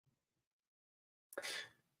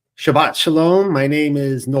Shabbat Shalom. My name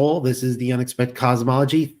is Noel. This is the Unexpected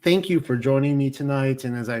Cosmology. Thank you for joining me tonight.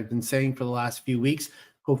 And as I've been saying for the last few weeks,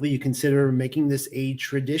 hopefully you consider making this a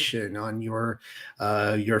tradition on your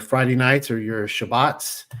Friday nights or your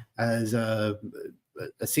Shabbats as a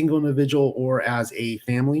single individual or as a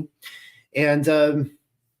family. And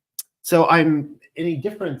so I'm in a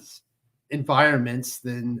different environments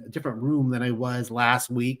than a different room than I was last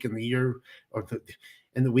week and the year or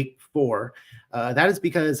in the week before. That is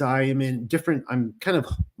because I am in different, I'm kind of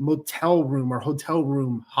motel room or hotel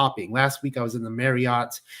room hopping. Last week I was in the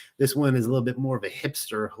Marriott. This one is a little bit more of a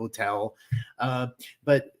hipster hotel.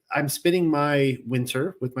 But I'm spending my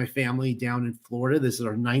winter with my family down in Florida. This is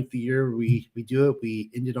our 9th year we do it.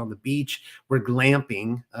 We ended on the beach. We're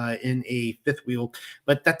glamping in a fifth wheel,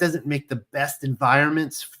 but that doesn't make the best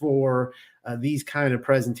environments for these kind of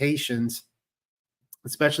presentations.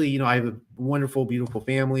 Especially, I have a wonderful, beautiful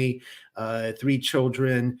family, 3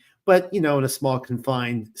 children, but, in a small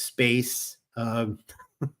confined space.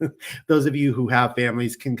 Those of you who have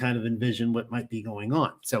families can kind of envision what might be going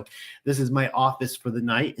on. So this is my office for the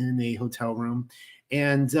night in a hotel room.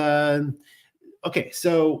 And okay,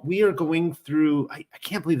 so we are going through, I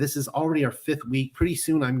can't believe this is already our 5th week. Pretty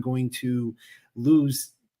soon I'm going to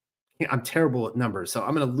lose. I'm terrible at numbers, so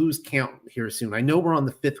I'm going to lose count here soon. I know we're on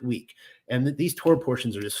the 5th week, and these Torah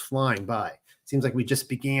portions are just flying by. Seems like we just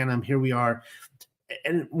began them. Here we are.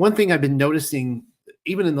 And one thing I've been noticing,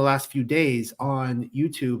 even in the last few days on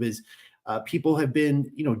YouTube, is people have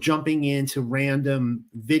been, jumping into random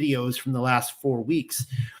videos from the last 4 weeks,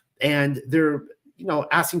 and they're,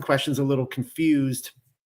 asking questions a little confused.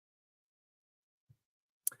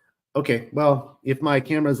 Okay, well, if my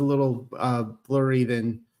camera is a little blurry,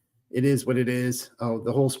 then it is what it is. Oh,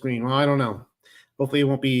 the whole screen. Well, I don't know. Hopefully it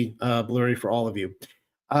won't be blurry for all of you.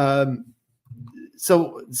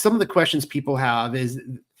 So some of the questions people have is,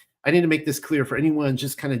 I need to make this clear for anyone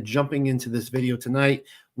just kind of jumping into this video tonight.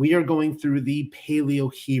 We are going through the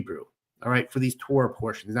Paleo Hebrew, all right, for these Torah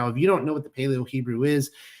portions. Now, if you don't know what the Paleo Hebrew is,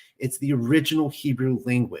 it's the original Hebrew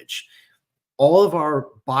language. All of our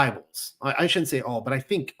Bibles, I shouldn't say all, but I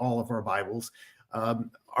think all of our Bibles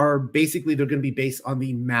are basically, they're going to be based on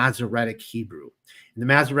the Masoretic Hebrew. And the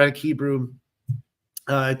Masoretic Hebrew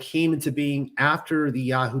came into being after the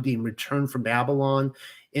Yahudim returned from Babylon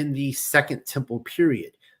in the Second Temple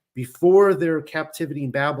period. Before their captivity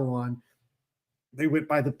in Babylon, they went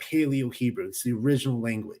by the Paleo Hebrew. It's the original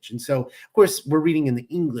language. And so, of course, we're reading in the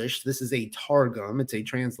English. This is a Targum. It's a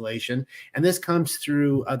translation. And this comes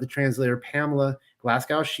through the translator, Pamela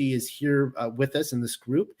Glasgow. She is here with us in this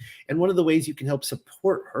group. And one of the ways you can help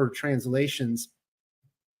support her translations,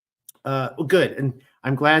 good. And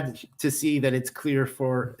I'm glad to see that it's clear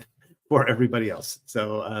for everybody else.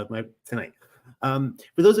 So tonight.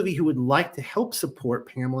 For those of you who would like to help support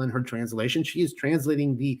Pamela in her translation, she's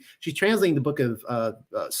translating the book of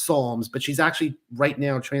Psalms, but she's actually right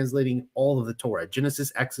now translating all of the Torah: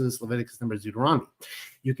 Genesis, Exodus, Leviticus, Numbers, Deuteronomy.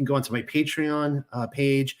 You can go onto my Patreon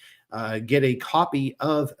page, get a copy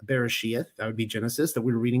of BARASHAYATH, that would be Genesis, that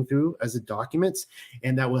we're reading through as a documents,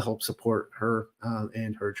 and that will help support her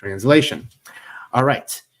and her translation. All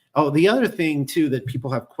right. Oh, the other thing too that people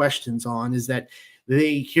have questions on is that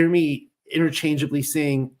they hear me interchangeably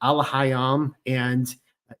saying Alahayam and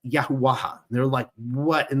Yahuwah. They're like,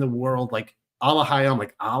 what in the world? Like Alahayam,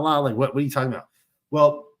 like Allah? Like what are you talking about?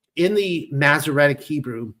 Well, in the Masoretic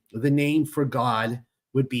Hebrew, the name for God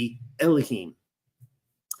would be Elohim.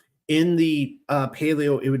 In the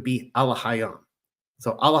Paleo, it would be Alahayam.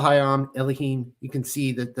 So Alahayam, Elohim, you can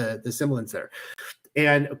see that the semblance there.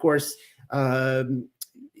 And of course,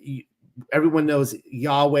 everyone knows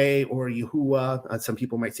Yahweh or Yahuwah. Some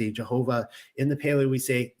people might say Jehovah. In the Paleo, we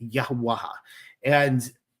say Yahuwah.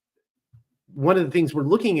 And one of the things we're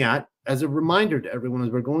looking at, as a reminder to everyone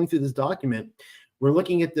as we're going through this document, we're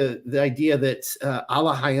looking at the idea that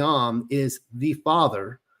Alahayam is the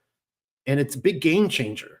Father, and it's a big game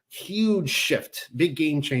changer, huge shift, big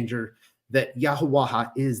game changer, that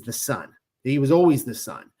Yahuwah is the Son. He was always the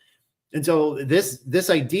Son. And so this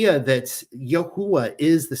idea that Yahuwah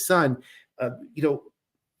is the Son, you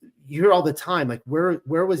hear all the time, like where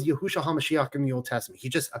was Yahushua HaMashiach in the Old Testament? He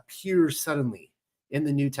just appears suddenly in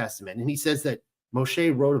the New Testament. And he says that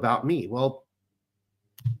Moshe wrote about me. Well,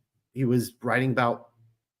 he was writing about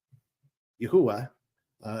Yahuwah,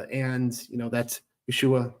 and that's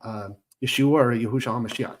Yeshua or Yahushua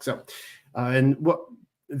HaMashiach. So, and what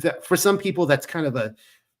that for some people that's kind of a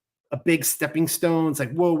big stepping stone. It's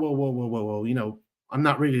like, whoa. I'm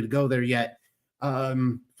not ready to go there yet.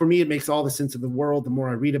 For me, it makes all the sense of the world the more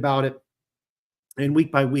I read about it. And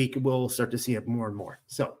week by week, we'll start to see it more and more.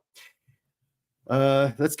 So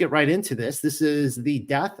Let's get right into this. This is the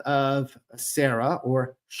death of Sarah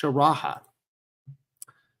or Sharaha.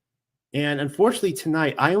 And unfortunately,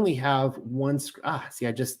 tonight I only have one. See,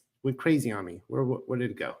 I just went crazy on me. Where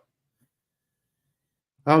did it go?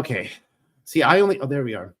 Okay. See, oh, there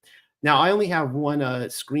we are. Now I only have one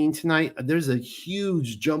screen tonight. There's a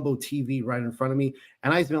huge jumbo TV right in front of me,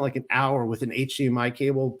 and I spent like an hour with an HDMI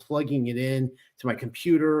cable plugging it in to my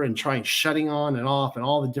computer and trying shutting on and off and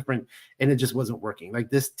all the different, and it just wasn't working. Like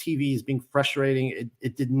this TV is being frustrating.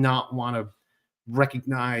 It did not want to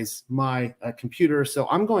recognize my computer, so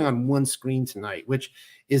I'm going on one screen tonight, which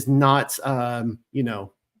is not,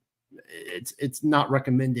 it's not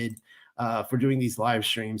recommended for doing these live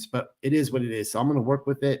streams, but it is what it is. So I'm going to work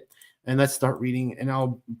with it and let's start reading, and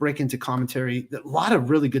I'll break into commentary. A lot of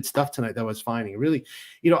really good stuff tonight that I was finding. Really,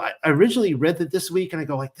 I originally read that this week and I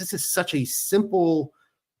go like, this is such a simple,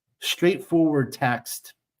 straightforward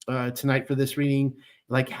text tonight for this reading.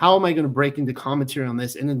 Like, how am I going to break into commentary on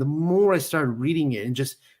this? And then the more I started reading it and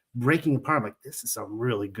just breaking apart, I'm like, this is some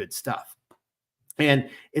really good stuff. And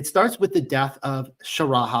it starts with the death of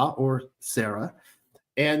Sharaha or Sarah.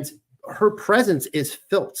 And her presence is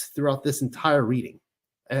felt throughout this entire reading,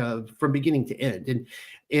 from beginning to end.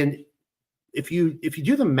 And if you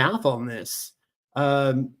do the math on this,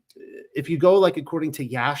 if you go like according to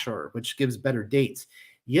Yashar, which gives better dates,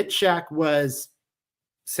 Yitzhak was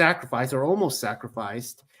sacrificed or almost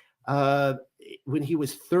sacrificed when he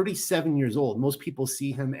was 37 years old. Most people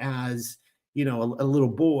see him as a little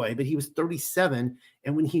boy, but he was 37.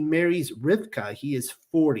 And when he marries Rivka, he is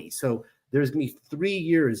 40. So there's going to be 3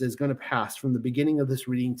 years that's going to pass from the beginning of this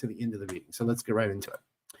reading to the end of the reading. So let's get right into it.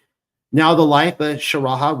 Now, the life of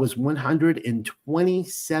Sharaha was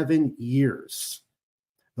 127 years.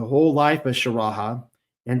 The whole life of Sharaha.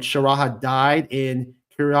 And Sharaha died in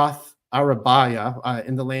Kiriath Arabah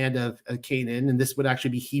in the land of Canaan. And this would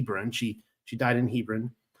actually be Hebron. She died in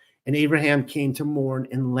Hebron. And Abraham came to mourn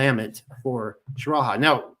and lament for Sharaha.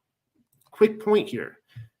 Now, quick point here.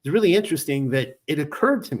 It's really interesting that it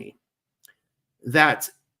occurred to me that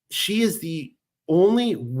she is the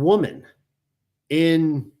only woman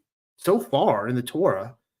so far in the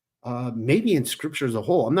Torah, maybe in scripture as a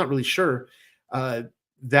whole, I'm not really sure,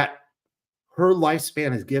 that her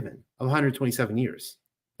lifespan is given of 127 years.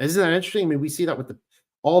 Isn't that interesting? I mean, we see that with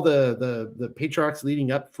all the patriarchs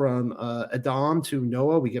leading up from Adam to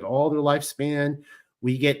Noah. We get all their lifespan.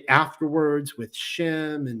 We get afterwards with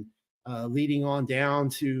Shem and leading on down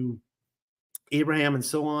to Abraham and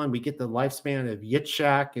so on. We get the lifespan of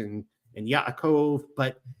Yitzhak and Yaakov,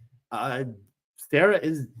 but Sarah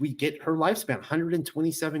we get her lifespan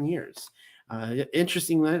 127 years.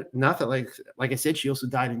 Interesting enough that like I said, she also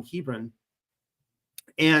died in Hebron.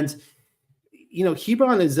 And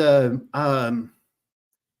Hebron is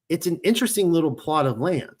it's an interesting little plot of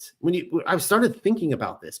land. I started thinking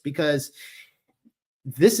about this because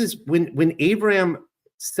this is when Abraham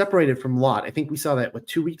separated from Lot. I think we saw that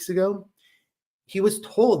 2 weeks ago. He was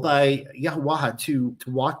told by Yahweh to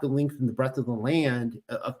walk the length and the breadth of the land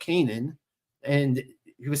of Canaan, and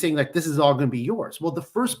he was saying like, this is all going to be yours. Well, the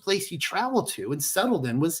first place he traveled to and settled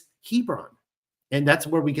in was Hebron, and that's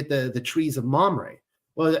where we get the trees of Mamre.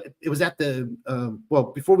 Well, it was at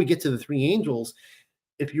before we get to the three angels,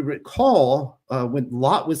 if you recall, when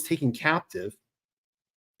Lot was taken captive,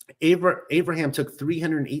 Abraham took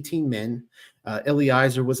 318 men.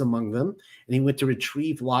 Eliezer was among them, and he went to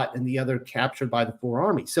retrieve Lot and the other captured by the four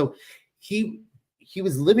armies. So he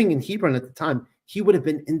was living in Hebron at the time. He would have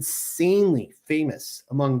been insanely famous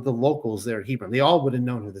among the locals there at Hebron. They all would have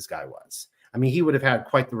known who this guy was. I mean, he would have had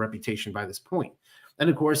quite the reputation by this point. And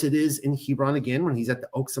of course, it is in Hebron again when he's at the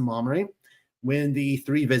Oaks of Mamre, when the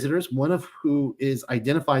three visitors, one of who is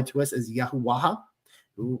identified to us as Yahuwah,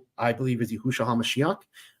 who I believe is Yahushua HaMashiach,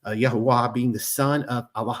 Yahuwah being the son of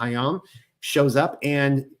Alahayam, shows up,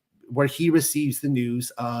 and where he receives the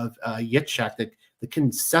news of Yitzhak, the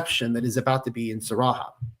conception that is about to be in Sarah.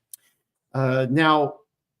 Now,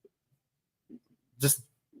 just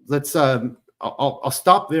let's I'll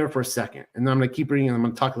stop there for a second, and then I'm going to keep reading, and I'm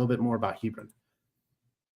going to talk a little bit more about Hebron.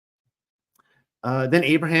 Then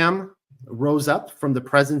Abraham rose up from the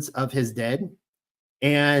presence of his dead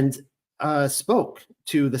and spoke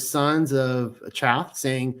to the sons of Chath,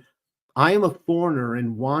 saying, I am a foreigner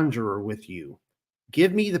and wanderer with you.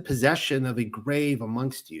 Give me the possession of a grave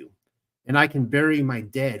amongst you, and I can bury my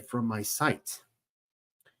dead from my sight.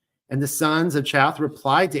 And the sons of Chath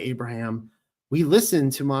replied to Abraham, we listen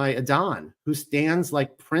to my Adon, who stands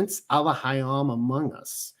like Prince Alahayam among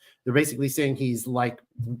us. They're basically saying he's like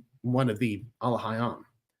one of the Alahayam.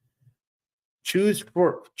 Choose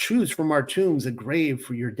from our tombs a grave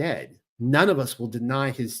for your dead. none of us will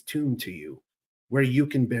deny his tomb to you, where you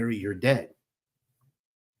can bury your dead."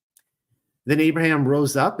 Then Abraham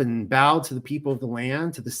rose up and bowed to the people of the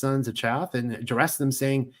land, to the sons of Chaff, and addressed them,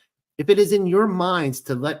 saying, "If it is in your minds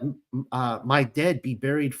to let my dead be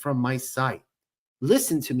buried from my sight,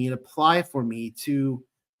 listen to me and apply for me to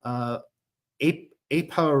uh,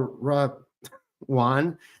 Aparawan,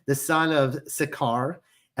 the son of Sakar,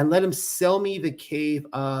 and let him sell me the cave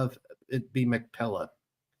of Machpelah,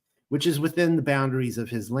 which is within the boundaries of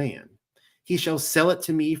his land. He shall sell it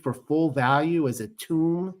to me for full value as a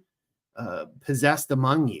tomb possessed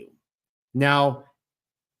among you." Now,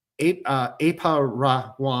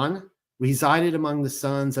 Aparawan resided among the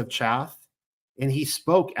sons of Chaff, and he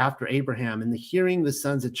spoke after Abraham in the hearing the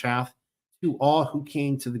sons of Chaff to all who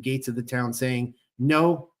came to the gates of the town, saying,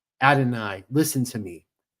 "No, Adonai, listen to me.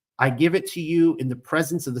 I give it to you in the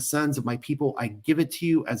presence of the sons of my people. I give it to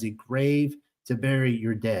you as a grave to bury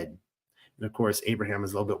your dead." And of course, Abraham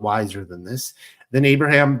is a little bit wiser than this. Then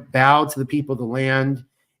Abraham bowed to the people of the land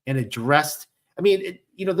and addressed. I mean,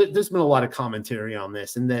 there's been a lot of commentary on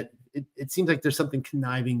this, and that it seems like there's something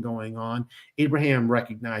conniving going on. Abraham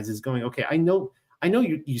recognizes, going, "Okay, I know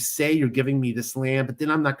you say you're giving me this land, but then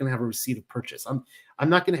I'm not going to have a receipt of purchase. I'm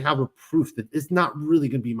not going to have a proof that it's not really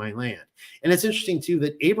going to be my land." And it's interesting too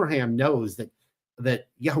that Abraham knows that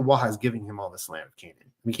Yahuwah is giving him all this land of Canaan.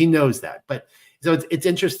 I mean, he knows that, but so it's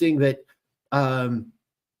interesting that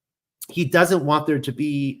he doesn't want there to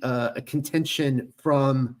be a contention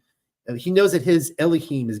from. He knows that his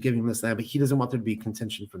Elohim is giving him this land, but he doesn't want there to be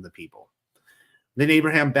contention from the people. Then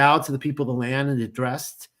Abraham bowed to the people of the land and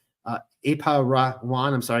addressed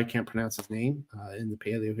Aparawan, I'm sorry, I can't pronounce his name in the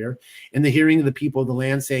Paleo here, in the hearing of the people of the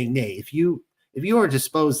land, saying, "Nay, if you are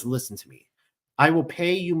disposed to listen to me, I will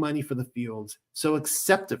pay you money for the fields, so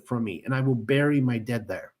accept it from me, and I will bury my dead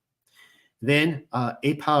there." Then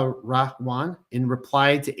Aparawan, in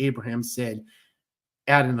reply to Abraham, said,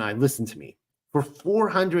 "Adonai, listen to me. For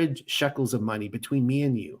 400 shekels of money between me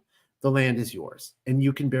and you, the land is yours, and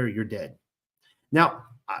you can bury your dead." Now,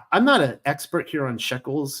 I'm not an expert here on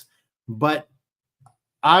shekels, but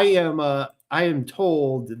I am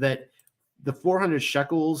told that the 400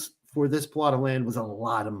 shekels for this plot of land was a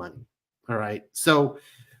lot of money. All right, so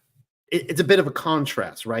it's a bit of a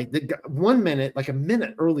contrast, right? 1 minute, like a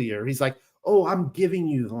minute earlier, he's like, "Oh, I'm giving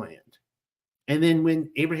you the land," and then when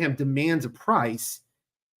Abraham demands a price,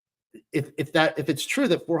 if it's true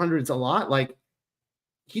that 400 is a lot, like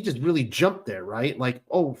he just really jumped there, right? Like,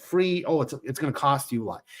 "Oh, free. Oh, it's going to cost you a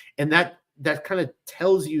lot," and that kind of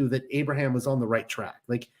tells you that Abraham was on the right track.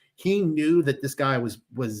 Like he knew that this guy was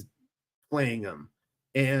playing him,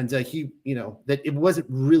 and he, that it wasn't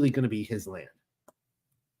really going to be his land.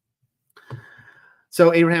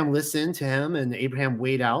 So Abraham listened to him, and Abraham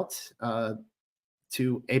weighed out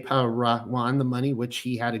to Aparawan the money which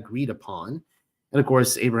he had agreed upon. And of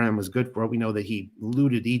course, Abraham was good for it. We know that he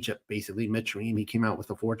looted Egypt, basically, Mitzrayim. He came out with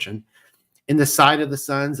a fortune. In the sight of the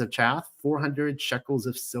sons of Chaff, 400 shekels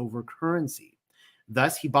of silver currency.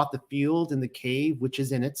 Thus he bought the field and the cave which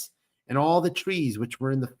is in it, and all the trees which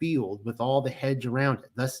were in the field, with all the hedge around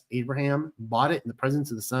it. Thus Abraham bought it in the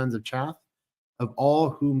presence of the sons of Chaff, of all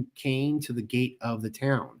whom came to the gate of the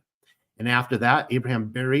town. And after that, Abraham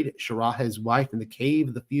buried Sarah his wife in the cave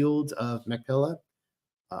of the fields of Machpelah,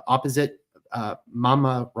 opposite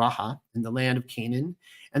Mama Raha, in the land of Canaan.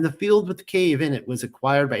 And the field with the cave in it was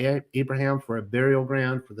acquired by Abraham for a burial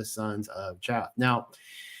ground for the sons of Chaff. Now,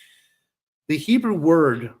 the Hebrew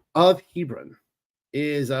word of Hebron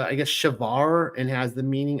is, I guess, shavar, and has the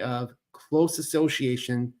meaning of close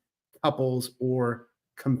association, couples, or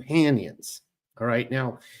companions. All right.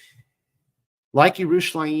 Now, like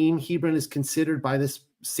Yerushalayim, Hebron is considered by the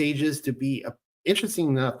sages to be interesting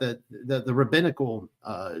enough that the rabbinical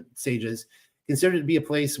sages consider it to be a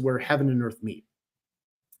place where heaven and earth meet.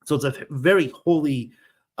 So it's a very holy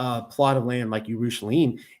plot of land, like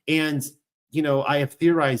Yerushalayim. And I have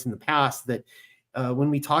theorized in the past that when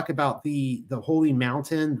we talk about the holy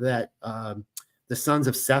mountain that the sons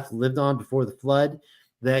of Seth lived on before the flood,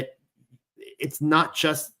 that it's not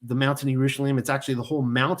just the mountain of Jerusalem, it's actually the whole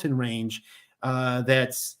mountain range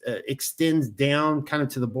that extends down kind of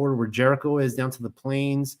to the border where Jericho is, down to the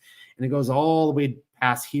plains, and it goes all the way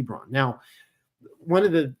past Hebron. Now,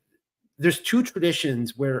 there's two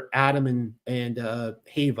traditions where Adam and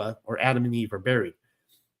Hava, or Adam and Eve, are buried.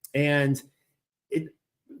 And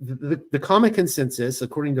the common consensus,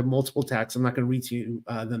 according to multiple texts, I'm not going to read to you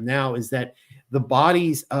them now, is that the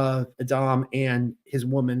bodies of Adam and his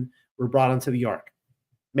woman were brought onto the ark.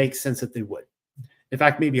 Makes sense that they would. In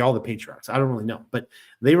fact, maybe all the patriarchs. I don't really know. But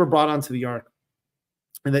they were brought onto the ark.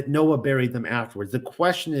 and that Noah buried them afterwards. The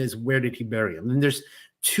question is, where did he bury them? And there's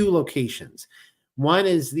two locations. One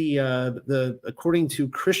is the according to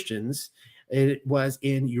Christians, it was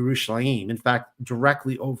in Jerusalem. In fact,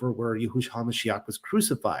 directly over where Yahushua HaMashiach was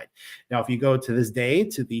crucified. Now, if you go to this day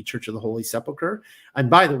to the Church of the Holy Sepulchre, and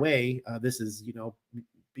by the way, this is,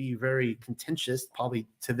 be very contentious probably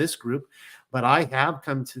to this group, but I have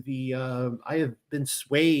come to I have been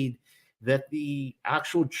swayed that the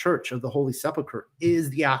actual Church of the Holy Sepulchre is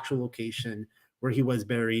the actual location where he was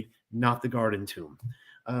buried, not the garden tomb.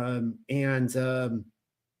 There's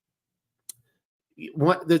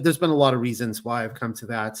been a lot of reasons why I've come to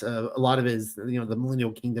that. A lot of it is, the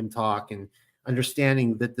millennial kingdom talk and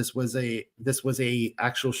understanding that this was a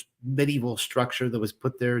actual medieval structure that was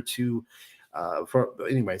put there to for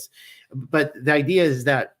anyways. But the idea is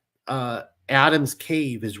that Adam's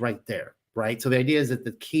cave is right there, right? So the idea is that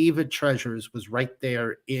the cave of treasures was right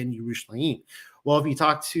there in Jerusalem. Well, if you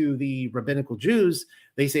talk to the rabbinical Jews,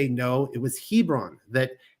 they say no, it was Hebron,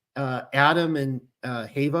 that Adam and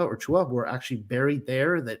Hava or Chua were actually buried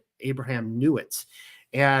there, that Abraham knew it.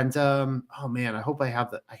 And oh man, I hope I had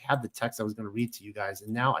the text I was going to read to you guys,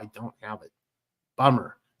 and now I don't have it.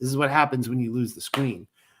 Bummer. This is what happens when you lose the screen,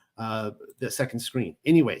 the second screen.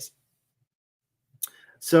 Anyways,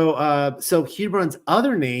 so Hebron's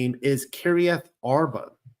other name is Kiriath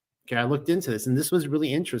Arba. Okay, I looked into this, and this was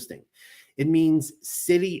really interesting. It means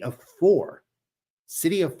city of four.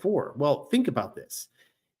 City of four. Well, think about this.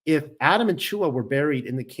 If Adam and Chua were buried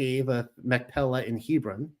in the cave of Machpelah in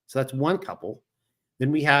Hebron, so that's one couple.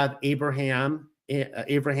 Then we have Abraham and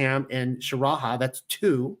Sharaha, that's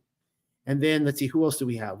two. And then let's see, who else do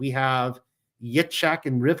we have? We have Yitzhak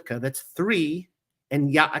and Rivka, that's three. And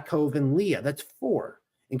Yaakov and Leah, that's four.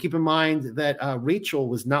 And keep in mind that Rachel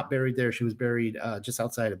was not buried there. She was buried just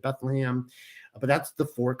outside of Bethlehem. But that's the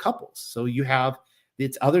four couples. So you have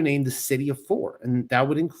its other name, the city of four. And that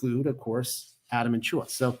would include, of course, Adam and Chua.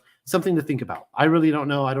 So something to think about. I really don't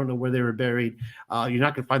know. I don't know where they were buried. You're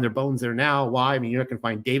not going to find their bones there now. Why? I mean, you're not going to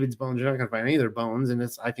find David's bones. You're not going to find any of their bones. And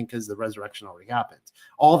it's, I think, because the resurrection already happened.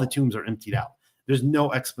 All the tombs are emptied out. There's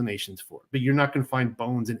no explanations for it. But you're not going to find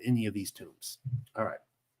bones in any of these tombs. All right.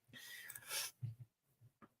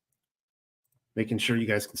 Making sure you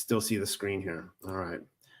guys can still see the screen here. All right.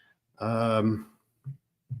 All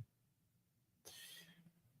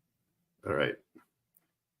right.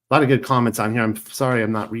 A lot of good comments on here. I'm sorry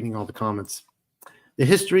I'm not reading all the comments. The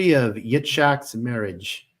history of Yitzhak's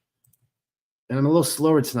marriage. And I'm a little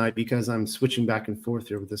slower tonight because I'm switching back and forth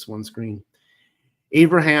here with this one screen.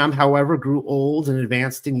 Abraham, however, grew old and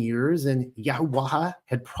advanced in years, and Yahuwah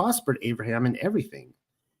had prospered Abraham in everything.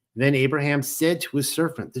 Then Abraham said to his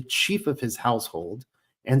servant, the chief of his household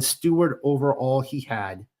and steward over all he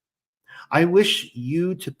had, I wish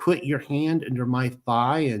you to put your hand under my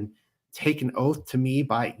thigh and take an oath to me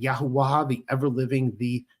by Yahuwah, the ever-living,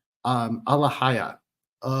 the Allahaya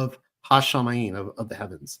of Hashamayim, of the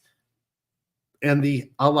heavens, and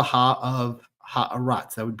the Allaha of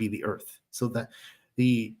Ha'arat, that would be the earth. So that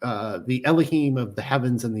the Elohim of the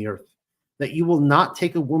heavens and the earth, that you will not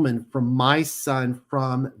take a woman from my son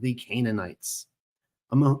from the Canaanites,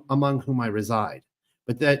 among whom I reside,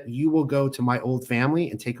 but that you will go to my old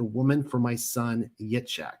family and take a woman for my son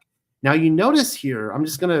Yitzhak. Now you notice here, I'm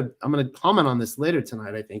gonna comment on this later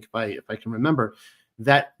tonight, I think, if I can remember,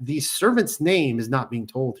 that the servant's name is not being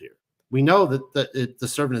told here. We know that the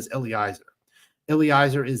servant is Eliezer.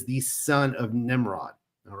 Eliezer is the son of Nimrod.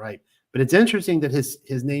 All right. But it's interesting that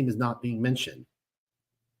his name is not being mentioned.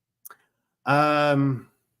 Now,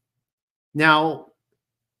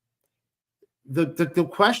 the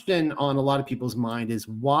question on a lot of people's mind is,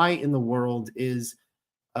 why in the world is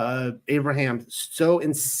Abraham so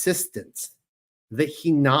insistent that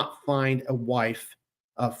he not find a wife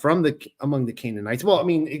among the Canaanites? Well, I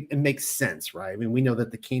mean, it makes sense, right? I mean, we know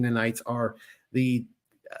that the Canaanites are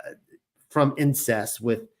from incest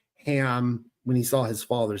with Ham when he saw his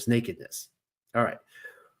father's nakedness. All right.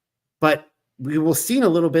 But we will see in a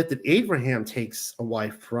little bit that Abraham takes a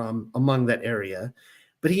wife from among that area,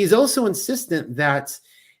 but he is also insistent that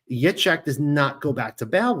Yitzhak does not go back to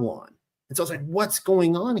Babylon. And so it's like, what's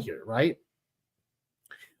going on here, right?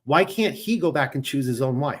 Why can't he go back and choose his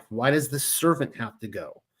own wife? Why does the servant have to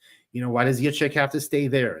go? Why does Yitzhak have to stay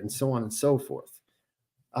there, and so on and so forth?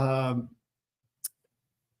 And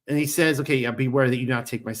he says, okay, yeah, beware that you do not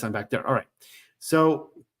take my son back there. All right. So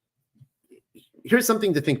here's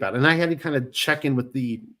something to think about. And I had to kind of check in with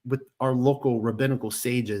our local rabbinical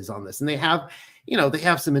sages on this. And they have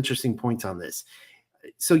some interesting points on this.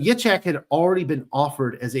 So Yitzhak had already been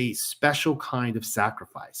offered as a special kind of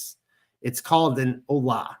sacrifice. It's called an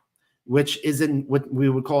olah, which is in what we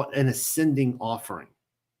would call an ascending offering.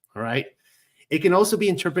 All right. It can also be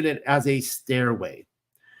interpreted as a stairway.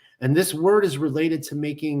 And this word is related to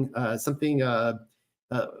making something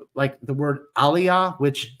like the word aliyah,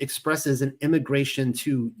 which expresses an immigration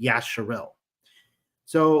to Yasharel.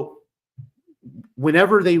 So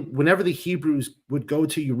whenever the Hebrews would go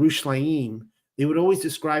to Yerushalayim, they would always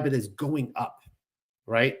describe it as going up,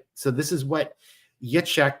 right? So this is what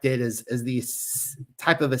Yitzchak did as the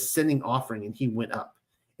type of ascending offering, and he went up.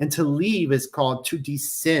 And to leave is called to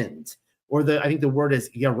descend, or I think the word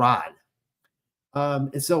is yarad.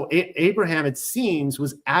 And so Abraham, it seems,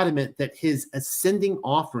 was adamant that his ascending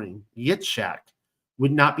offering, Yitzchak,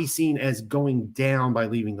 would not be seen as going down by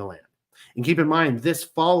leaving the land. And keep in mind, this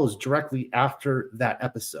follows directly after that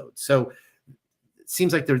episode. So it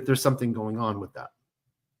seems like there's something going on with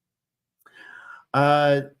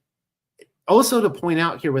that. Also to point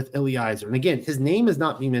out here with Eliezer, and again, his name is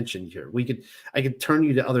not being mentioned here. I could turn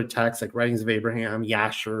you to other texts like Writings of Abraham,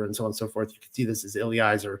 Yasher, and so on and so forth. You can see this as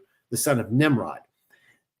Eliezer, the son of Nimrod.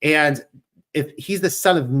 And if he's the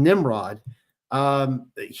son of Nimrod,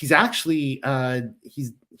 he's actually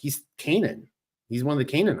he's Canaan. He's one of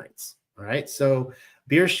the Canaanites. All right. So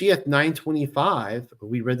BARASHAYATH 9:25,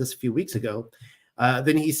 we read this a few weeks ago.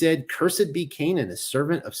 Then he said, "Cursed be Canaan, a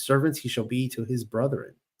servant of servants he shall be to his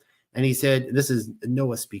brethren." And he said, this is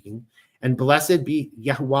Noah speaking, "And blessed be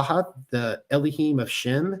Yahuwah, the Elohim of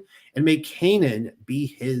Shem, and may Canaan be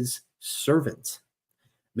his servant.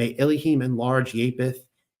 May Elohim enlarge Japheth,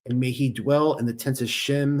 and may he dwell in the tents of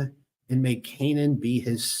Shem, and may Canaan be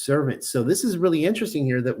his servant." So this is really interesting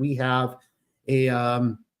here that we have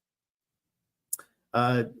Abraham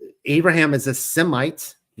is a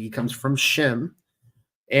Semite. He comes from Shem,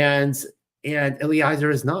 and Eliezer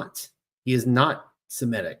is not. He is not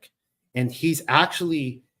Semitic. And he's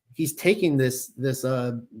taking this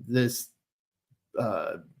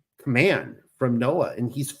command from Noah,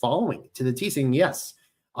 and he's following it to the T, saying, yes,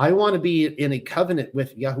 I want to be in a covenant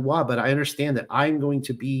with Yahuwah, but I understand that I'm going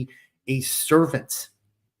to be a servant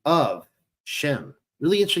of Shem.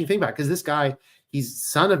 Really interesting thing about it, because this guy, he's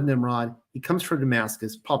son of Nimrod. He comes from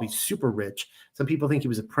Damascus, probably super rich. Some people think he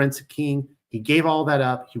was a prince, a king. He gave all that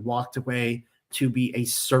up. He walked away to be a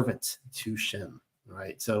servant to Shem.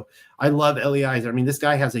 Right. So I love Eliezer. I mean, this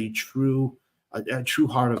guy has a true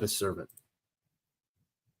heart of a servant.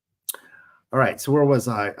 All right. So where was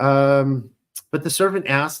I? But the servant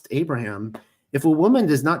asked Abraham, "If a woman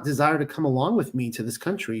does not desire to come along with me to this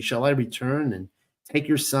country, shall I return and take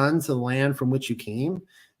your son to the land from which you came?"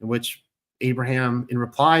 In which Abraham, in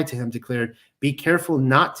reply to him, declared, "Be careful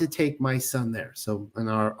not to take my son there." So, and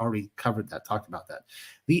I already covered that, talked about that.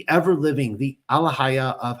 "The ever-living, the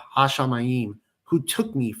Alahaya of Hashamayim, who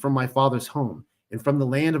took me from my father's home and from the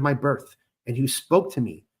land of my birth, and who spoke to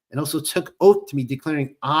me and also took oath to me,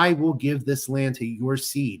 declaring, I will give this land to your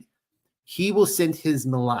seed. He will send his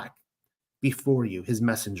malak before you, his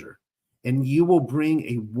messenger, and you will bring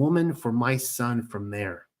a woman for my son from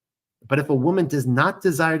there. But if a woman does not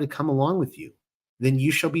desire to come along with you, then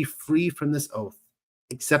you shall be free from this oath,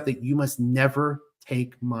 except that you must never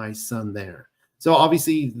take my son there." So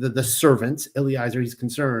obviously the servant, Eliezer, he's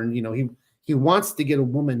concerned, he wants to get a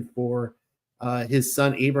woman for his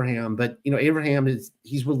son Abraham, but Abraham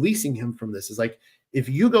he's releasing him from this. It's like, if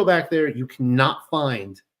you go back there, you cannot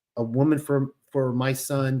find a woman for my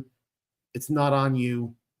son. It's not on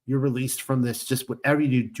you. You're released from this. Just whatever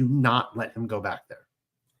you do not let him go back there.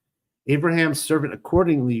 Abraham's servant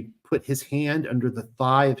accordingly put his hand under the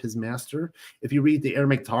thigh of his master. If you read the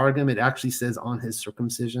Aramaic Targum, it actually says on his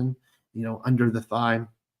circumcision, under the thigh,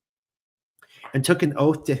 and took an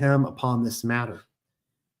oath to him upon this matter.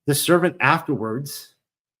 The servant afterwards,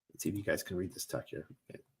 let's see if you guys can read this text here.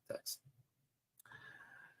 Okay, text.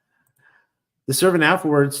 The servant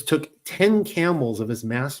afterwards took 10 camels of his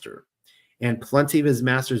master and plenty of his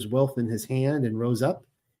master's wealth in his hand, and rose up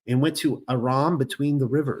and went to Aram between the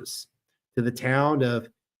rivers, to the town of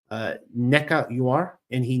Nekah,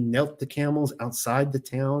 and he knelt the camels outside the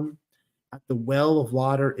town at the well of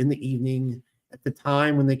water in the evening, at the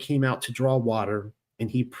time when they came out to draw water, and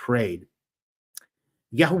he prayed,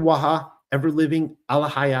 "Yahuwah, ever-living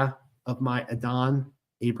Alahaya of my Adon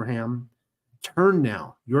Abraham, turn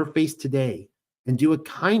now your face today and do a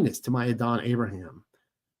kindness to my Adon Abraham.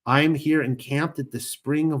 I am here encamped at the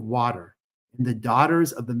spring of water, and the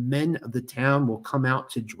daughters of the men of the town will come out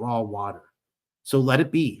to draw water. So let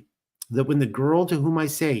it be that when the girl to whom I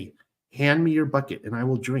say, 'Hand me your bucket and I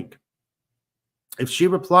will drink,' if she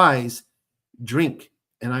replies, 'Drink,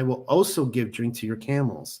 and I will also give drink to your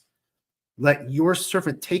camels,' let your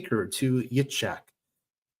servant take her to Yitzchak.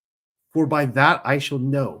 For by that I shall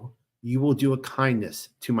know you will do a kindness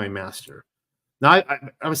to my master. Now,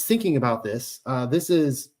 I was thinking about this. This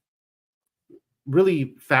is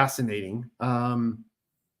really fascinating.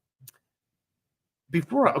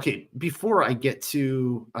 Before I get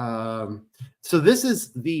to, so this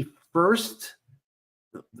is the first,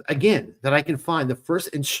 again, that I can find, the first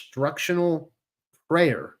instructional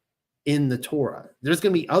prayer in the Torah. There's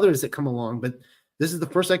going to be others that come along, but this is the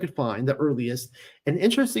first I could find, the earliest. And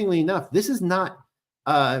interestingly enough, this is not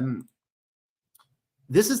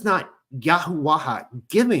Yahuwah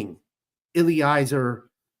giving Eliezer,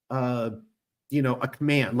 a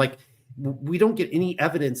command. Like, we don't get any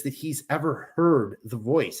evidence that he's ever heard the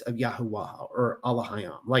voice of Yahuwah or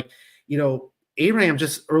Allahayam. Like, Abraham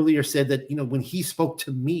just earlier said that, when he spoke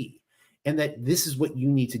to me, and that this is what you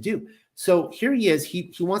need to do. So here he is.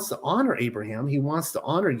 He wants to honor Abraham. He wants to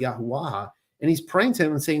honor Yahuwah, and he's praying to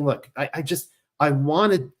him and saying, look, I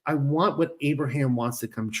want what Abraham wants to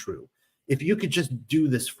come true. If you could just do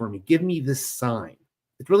this for me, give me this sign.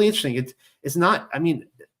 It's really interesting. It's not,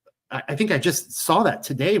 I think I just saw that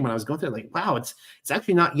today when I was going through it, like, wow, it's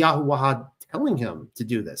actually not Yahuwah telling him to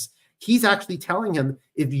do this. He's actually telling him,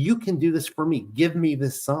 if you can do this for me, give me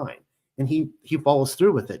this sign. And he follows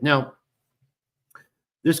through with it. Now,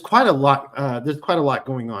 there's quite a lot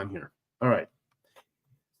going on here. All right.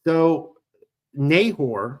 So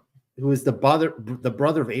Nahor, who is the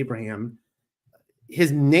brother of Abraham,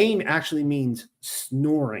 his name actually means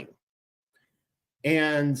snoring.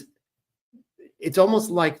 And it's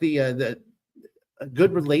almost like a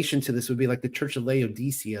good relation to this would be like the Church of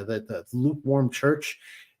Laodicea, the lukewarm church.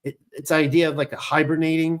 It's the idea of like a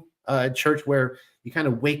hibernating church where you kind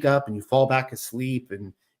of wake up and you fall back asleep,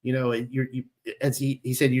 and as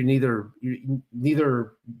he said, you're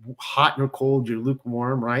neither hot nor cold, you're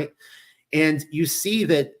lukewarm, right? And you see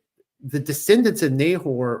that the descendants of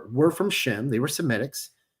Nahor were from Shem, they were Semitics,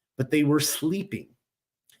 but they were sleeping.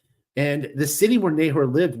 And the city where Nahor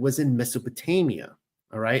lived was in Mesopotamia.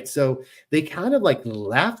 All right. So they kind of like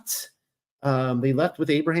left. They left with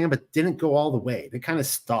Abraham, but didn't go all the way. They kind of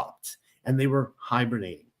stopped, and they were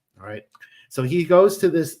hibernating. All right. So he goes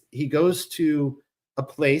to a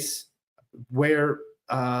place where,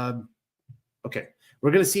 we're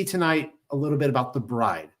going to see tonight a little bit about the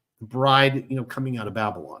bride, coming out of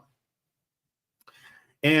Babylon.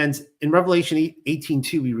 And in Revelation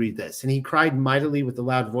 18:2, we read this, and he cried mightily with a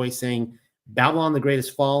loud voice, saying, Babylon the great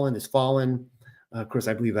is fallen. Of course,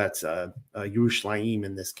 I believe that's Yerushalayim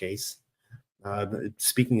in this case,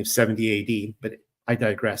 speaking of 70 AD, but I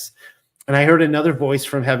digress. And I heard another voice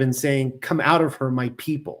from heaven saying, come out of her, my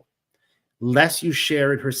people, lest you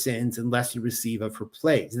share in her sins, and lest you receive of her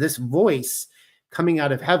plagues. This voice coming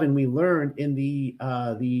out of heaven, we learn in the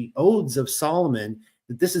Odes of Solomon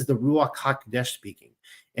that this is the Ruach HaKodesh speaking.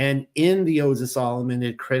 And in the Odes of Solomon,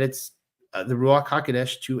 it credits the Ruach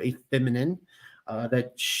HaKodesh to a feminine,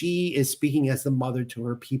 that she is speaking as the mother to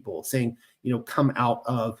her people, saying, come out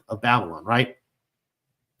of Babylon, right?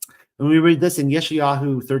 And we read this in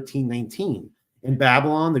Yeshayahu 13:19. In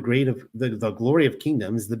Babylon, the glory of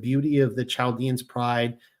kingdoms, the beauty of the Chaldeans'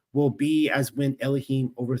 pride will be as when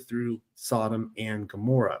Elohim overthrew Sodom and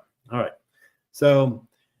Gomorrah. All right. So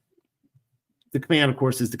the command, of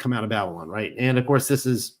course, is to come out of Babylon, right? And of course, this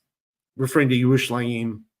is referring to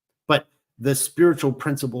Yerushalayim, but the spiritual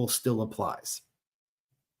principle still applies.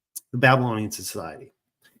 The Babylonian society.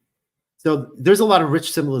 So there's a lot of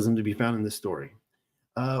rich symbolism to be found in this story.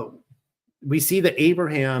 We see that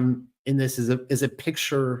Abraham in this is a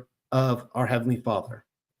picture of our Heavenly Father,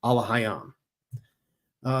 Allahayam,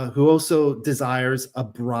 who also desires a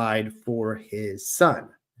bride for his son,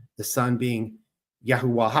 the son being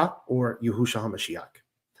Yahuwah or Yahushua HaMashiach.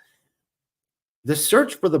 The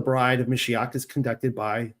search for the bride of Mashiach is conducted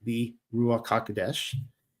by the Ruach HaKodesh.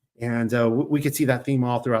 And we could see that theme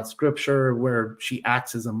all throughout Scripture, where she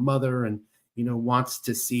acts as a mother and, wants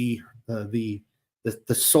to see the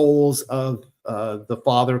souls of the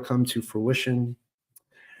Father come to fruition.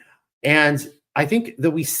 And I think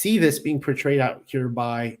that we see this being portrayed out here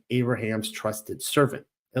by Abraham's trusted servant,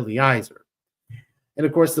 Eliezer. And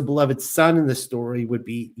of course, the beloved son in the story would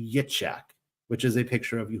be Yitzhak, which is a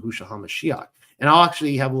picture of Yahushua HaMashiach. And I'll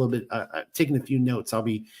actually have a little bit, taking a few notes. I'll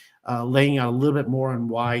be laying out a little bit more on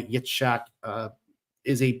why Yitzhak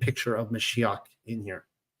is a picture of Mashiach in here.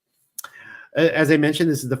 As I mentioned,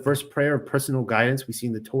 this is the first prayer of personal guidance we see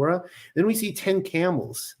in the Torah. Then we see 10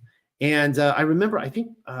 camels. And I remember, I think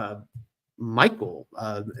Michael,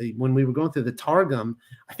 when we were going through the Targum,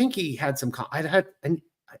 I think he had some, I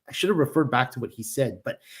should have referred back to what he said,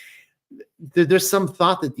 but there's some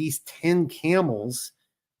thought that these 10 camels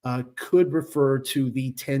could refer to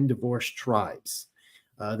the 10 divorced tribes.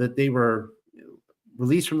 that they were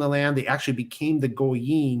released from the land. They actually became the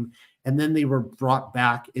goyim, and then they were brought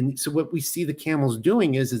back. And so what we see the camels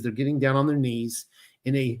doing is they're getting down on their knees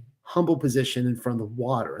in a humble position in front of the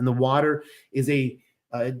water. And the water is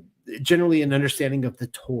generally an understanding of the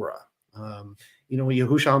Torah. Yahushua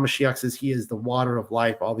HaMashiach says he is the water of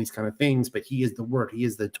life, all these kind of things, but he is the word, he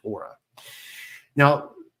is the Torah.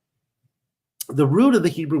 Now, the root of the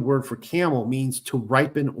Hebrew word for camel means to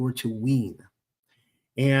ripen or to wean.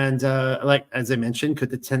 And like, as I mentioned, could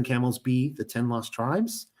the 10 camels be the 10 lost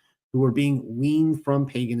tribes who are being weaned from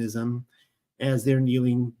paganism as they're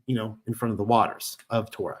kneeling, in front of the waters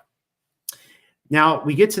of Torah? Now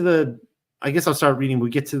we get to I guess I'll start reading. We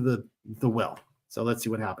get to the well. So let's see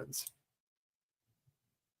what happens.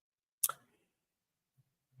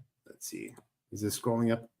 Let's see. Is this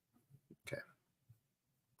scrolling up? Okay.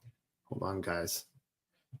 Hold on, guys.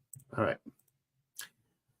 All right.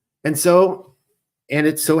 And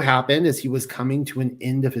it so happened as he was coming to an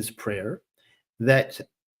end of his prayer that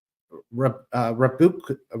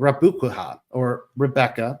Rabukuha, or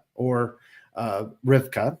Rebecca, or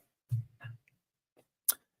Rivka,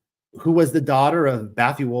 who was the daughter of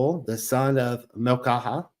Bethuel, the son of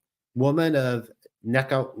Melkaha, woman of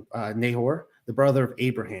Nahor, the brother of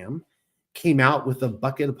Abraham, came out with a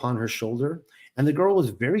bucket upon her shoulder, and the girl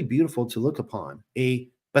was very beautiful to look upon, a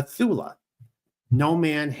Bethulah. No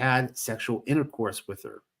man had sexual intercourse with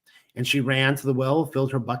her. And she ran to the well,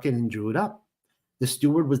 filled her bucket, and drew it up. The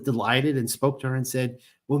steward was delighted and spoke to her and said,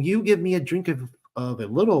 "Will you give me a drink of a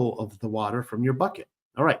little of the water from your bucket?"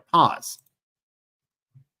 All right, pause.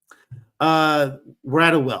 We're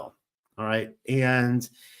at a well, all right? And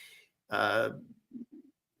a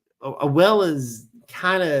well is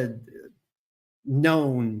kind of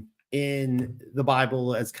known in the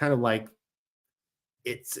Bible as kind of like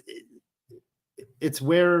it's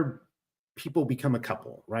where people become a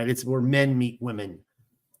couple, right? It's where men meet women.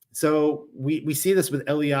 So we see this with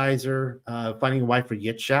Eliezer finding a wife for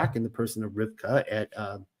Yitzhak in the person of Rivka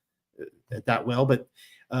at that well. But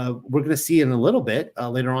we're going to see in a little bit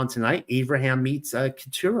later on tonight, Abraham meets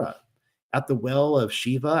Keturah at the well of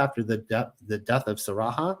Shiva after the death of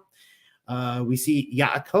Sarah. We see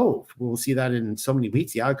Yaakov. We'll see that in so many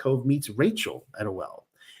weeks. Yaakov meets Rachel at a well.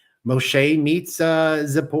 Moshe meets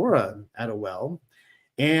Zipporah at a well.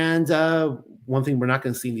 And one thing we're not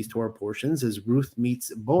going to see in these Torah portions is Ruth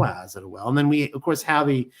meets Boaz at a well. And then we, of course, have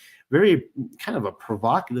a very kind of a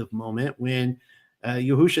provocative moment when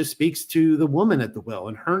Yahusha speaks to the woman at the well.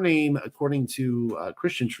 And her name, according to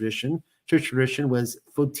Christian tradition, church tradition, was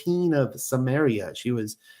Photine of Samaria. She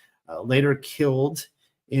was later killed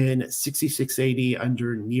in 66 AD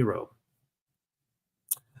under Nero.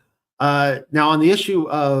 Now, on the issue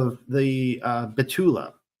of the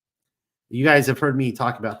Betula, you guys have heard me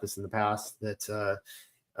talk about this in the past, that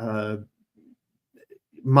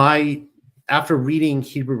after reading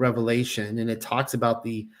Hebrew Revelation, and it talks about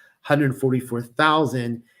the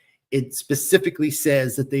 144,000, it specifically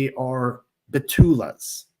says that they are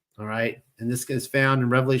Betulas, all right? And this is found in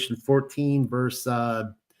Revelation 14, verse, I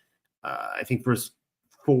think verse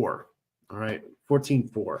 4, all right?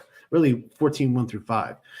 14:4, really 14:1 through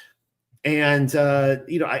 5. And,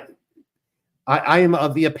 I am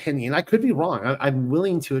of the opinion, I could be wrong, I'm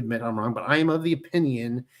willing to admit I'm wrong, but I am of the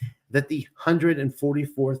opinion that the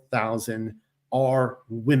 144,000 are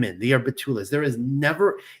women. They are Betulas. There is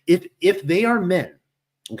never, if they are men,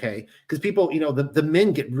 okay, because people, the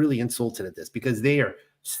men get really insulted at this because they are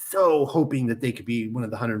so hoping that they could be one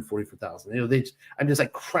of the 144,000. I'm just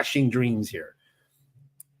like crushing dreams here.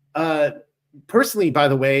 Personally, by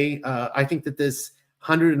the way, I think that this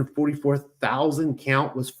 144,000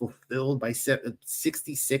 count was fulfilled by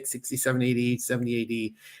 66, 67, 88,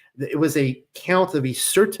 70 AD. It was a count of a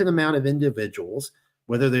certain amount of individuals,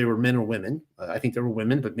 whether they were men or women. I think there were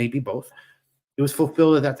women, but maybe both. It was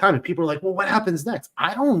fulfilled at that time. And people are like, well, what happens next?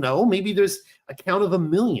 I don't know. Maybe there's a count of 1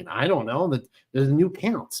 million. I don't know. That there's new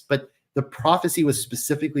counts. But the prophecy was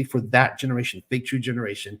specifically for that generation, fig tree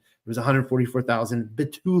generation. There was 144,000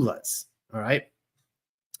 Betulas. All right.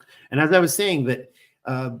 And as I was saying, that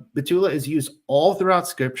Betula is used all throughout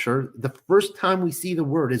Scripture. The first time we see the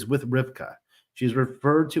word is with Rivka. She is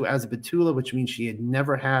referred to as a Betula, which means she had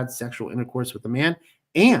never had sexual intercourse with a man,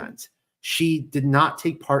 and she did not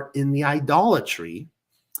take part in the idolatry,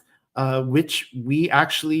 which we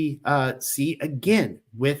actually see again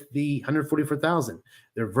with the 144,000.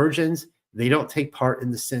 They're virgins. They don't take part in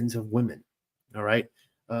the sins of women. All right.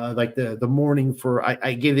 Like the mourning for,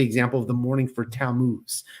 I gave the example of the mourning for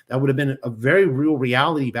Tammuz. That would have been a very real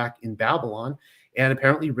reality back in Babylon. And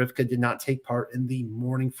apparently Rivka did not take part in the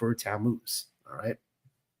mourning for Tammuz. All right.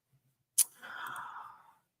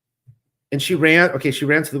 And she ran. Okay, she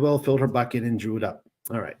ran to the well, filled her bucket, and drew it up.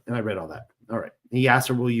 All right, and I read all that. All right. And he asked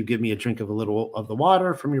her, "Will you give me a drink of a little of the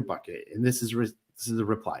water from your bucket?" And this is the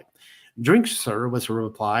reply. "Drink, sir," was her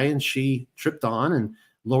reply, and she tripped on and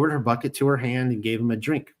lowered her bucket to her hand and gave him a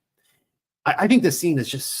drink. I think this scene is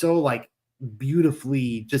just so like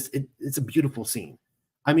beautifully, it's a beautiful scene.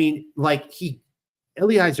 I mean, like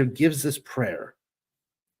Eliezer gives this prayer,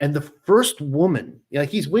 and the first woman, like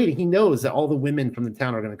he's waiting, he knows that all the women from the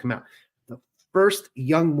town are going to come out. The first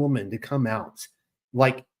young woman to come out,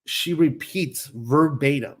 like she repeats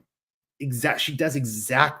verbatim, she does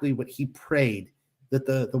exactly what he prayed that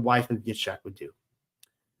the wife of Yitzhak would do.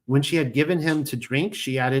 When she had given him to drink,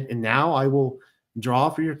 she added, "And now I will draw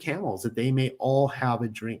for your camels that they may all have a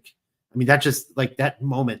drink." I mean, that just like that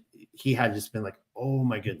moment, he had just been like, oh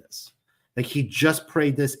my goodness. Like he just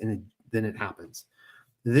prayed this and then it happens.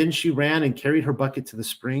 Then she ran and carried her bucket to the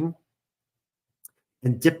spring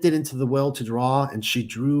and dipped it into the well to draw, and she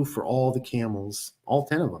drew for all the camels, all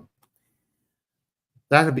 10 of them.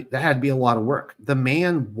 That had to be a lot of work. The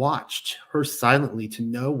man watched her silently to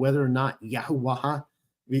know whether or not Yahuwah,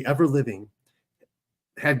 the ever living,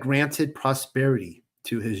 had granted prosperity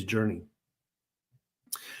to his journey.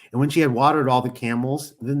 And when she had watered all the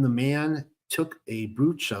camels, then the man took a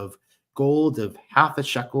brooch of gold of half a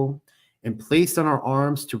shekel and placed on her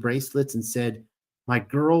arms 2 bracelets and said, "My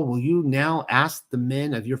girl, will you now ask the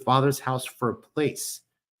men of your father's house for a place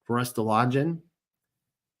for us to lodge in?"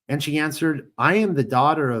 And she answered, "I am the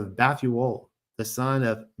daughter of Bethuel, the son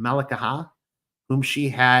of Malachah, whom she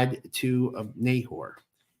had to Nahor."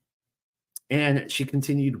 And she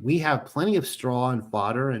continued, "We have plenty of straw and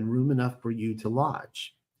fodder and room enough for you to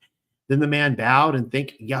lodge." Then the man bowed and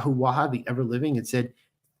thanked Yahuwah, the ever-living, and said,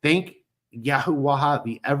 "Thank Yahuwah,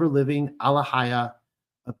 the ever-living Allahaya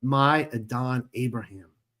of my Adon Abraham,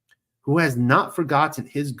 who has not forgotten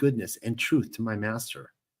his goodness and truth to my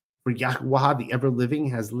master. For Yahuwah, the ever-living,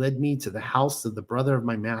 has led me to the house of the brother of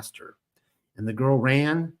my master." And the girl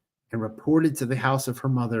ran and reported to the house of her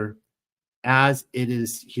mother, as it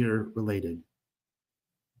is here related.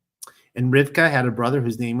 And Rivkah had a brother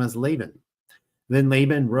whose name was Laban. Then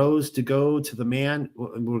Laban rose to go to the man.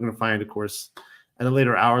 We're going to find, of course, at a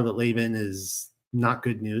later hour that Laban is not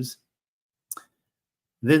good news.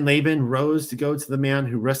 Then Laban rose to go to the man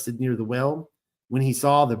who rested near the well, when he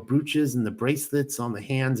saw the brooches and the bracelets on the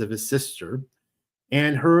hands of his sister,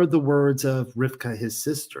 and heard the words of Rivkah, his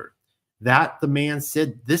sister, that the man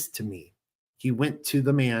said this to me. He went to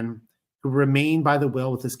the man who remained by the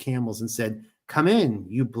well with his camels and said, "Come in,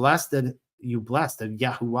 you blessed of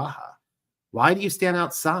Yahuwah. Why do you stand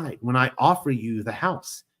outside when I offer you the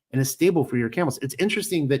house and a stable for your camels?" It's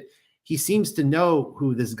interesting that he seems to know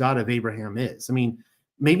who this God of Abraham is. I mean,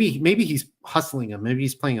 maybe he's hustling him, maybe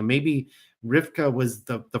he's playing him, maybe Rivkah was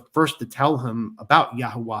the first to tell him about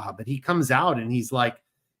Yahuwah, but he comes out and he's like,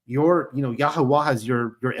 Yahuwah is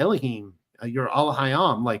your Elohim, your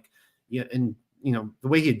Allahayam, like, yeah, and the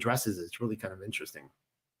way he addresses it's really kind of interesting.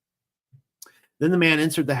 Then the man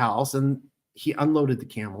entered the house and he unloaded the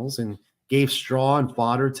camels and gave straw and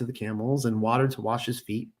fodder to the camels and water to wash his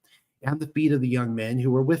feet and the feet of the young men who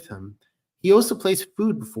were with him. He also placed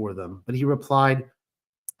food before them, but he replied,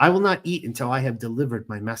 "I will not eat until I have delivered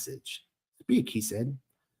my message." "Speak," he said.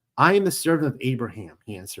 "I am the servant of Abraham,"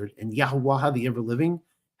 he answered, "and Yahuwah, the ever-living,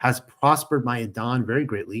 has prospered my Adon very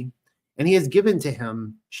greatly, and he has given to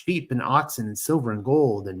him sheep and oxen and silver and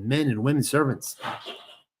gold and men and women servants." I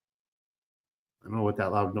don't know what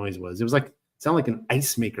that loud noise was. It was like, sounded like an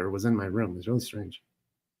ice maker was in my room. It was really strange.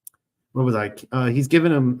 What was I? He's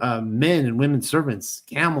given him men and women servants,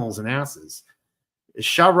 camels and asses.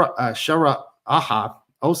 Shara Aha,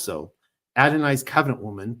 also, Adonai's covenant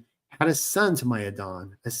woman, had a son to my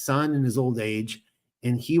Adon, a son in his old age,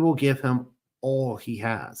 and he will give him all he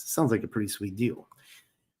has. Sounds like a pretty sweet deal.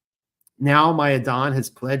 Now my Adon has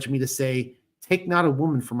pledged me to say, "Take not a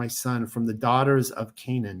woman for my son from the daughters of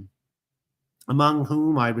Canaan, among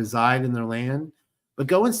whom I reside in their land, but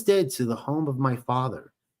go instead to the home of my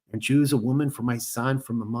father and choose a woman for my son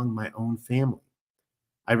from among my own family."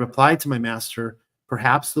 I replied to my master,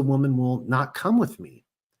 "Perhaps the woman will not come with me."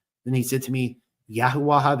 Then he said to me,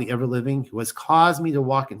 "Yahuwah, the ever-living, who has caused me to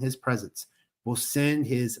walk in his presence, will send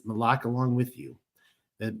his malak along with you,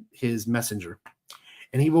 his messenger,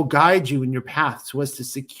 and he will guide you in your path so as to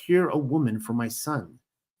secure a woman for my son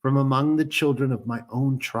from among the children of my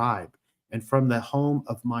own tribe and from the home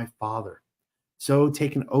of my father. So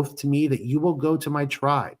take an oath to me that you will go to my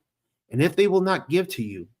tribe, and if they will not give to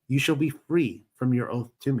you, you shall be free from your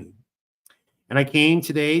oath to me." And I came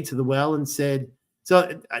today to the well and said,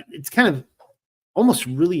 so it's kind of almost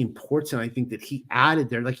really important, I think, that he added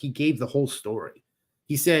there. Like he gave the whole story.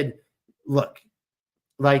 He said, look,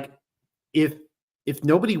 like if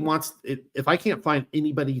nobody wants, if I can't find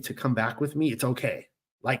anybody to come back with me, it's okay.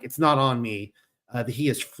 Like it's not on me, that he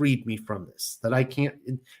has freed me from this, that I can't,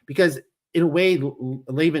 because in a way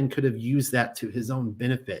Laban could have used that to his own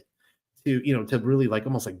benefit, to, to really like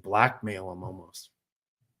almost like blackmail him almost.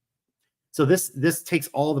 So this takes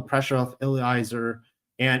all the pressure off Eliezer,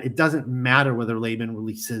 and it doesn't matter whether Laban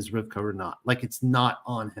releases Rivka or not. Like it's not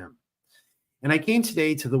on him. And I came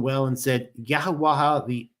today to the well and said, Yahweh,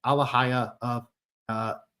 the Alahiah of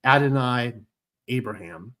Adonai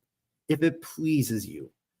Abraham, if it pleases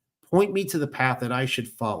you, point me to the path that I should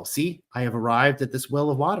follow. See, I have arrived at this well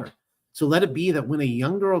of water. So let it be that when a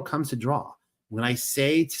young girl comes to draw, when I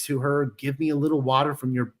say to her, give me a little water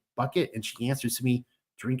from your bucket, and she answers to me,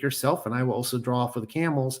 drink yourself, and I will also draw for the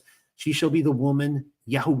camels, she shall be the woman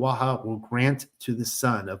Yahuwah will grant to the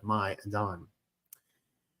son of my Adon.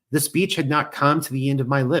 The speech had not come to the end of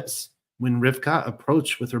my lips when Rivkah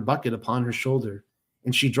approached with her bucket upon her shoulder,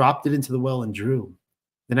 and she dropped it into the well and drew.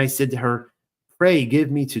 Then I said to her, pray, give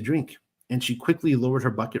me to drink. And she quickly lowered her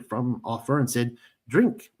bucket from off her and said,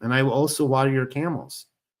 drink, and I will also water your camels.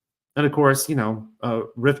 And of course,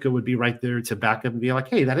 Rivkah would be right there to back up and be like,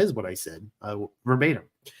 hey, that is what I said, verbatim.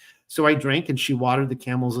 So I drank, and she watered the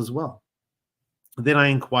camels as well. Then I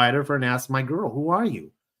inquired of her and asked, my girl, who are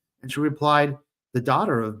you? And she replied, the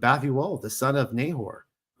daughter of Bethuel, the son of Nahor,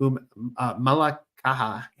 whom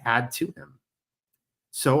Malakah had to him.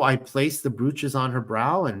 So I placed the brooches on her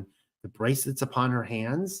brow and the bracelets upon her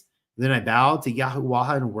hands. Then I bowed to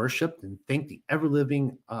Yahuwah and worshipped and thanked the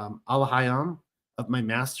ever-living Alahayam of my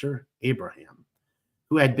master Abraham,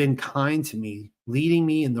 who had been kind to me, leading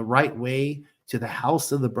me in the right way to the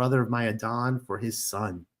house of the brother of my Adon for his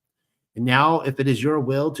son. And now, if it is your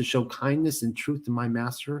will to show kindness and truth to my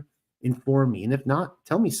master, inform me, and if not,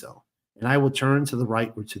 tell me so, and I will turn to the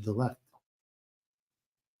right or to the left.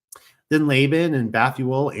 Then Laban and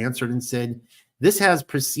Bethuel answered and said, this has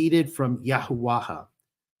proceeded from Yahuwah.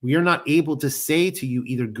 We are not able to say to you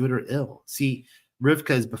either good or ill. See,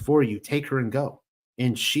 Rivkah is before you, take her and go,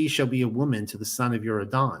 and she shall be a woman to the son of your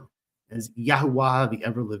Adon, as Yahuwah the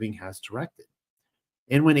ever-living has directed.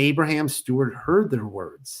 And when Abraham's steward heard their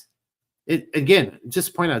words, it again,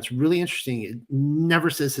 just point out, it's really interesting. It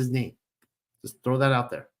never says his name. Just throw that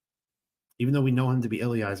out there. Even though we know him to be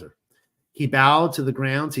Eliezer. He bowed to the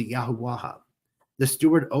ground to Yahuwah. The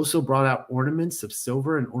steward also brought out ornaments of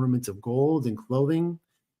silver and ornaments of gold and clothing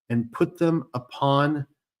and put them upon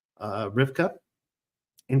Rivkah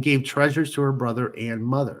and gave treasures to her brother and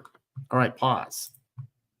mother. All right, pause.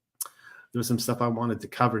 There's some stuff I wanted to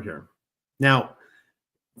cover here. Now,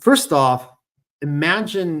 first off,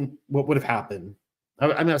 imagine what would have happened.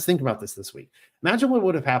 I was thinking about this week. Imagine what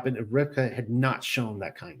would have happened if Rivkah had not shown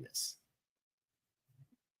that kindness.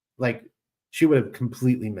 Like, she would have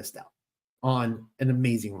completely missed out on an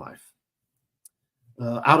amazing life.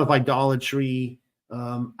 Out of idolatry,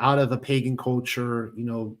 out of a pagan culture,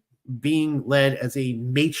 being led as a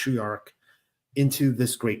matriarch into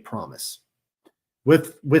this great promise.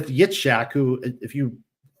 With Yitzhak, who, if you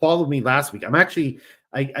followed me last week,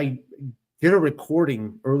 I did a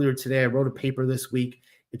recording earlier today. I wrote a paper this week.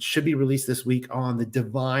 It should be released this week on the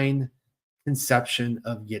divine conception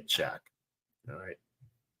of Yitzhak. All right.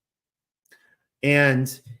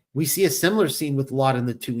 And we see a similar scene with Lot and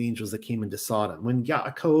the two angels that came into Sodom. When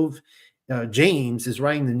Yaakov, James, is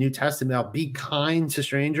writing the New Testament about be kind to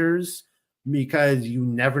strangers because you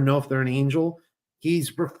never know if they're an angel,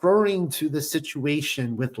 he's referring to the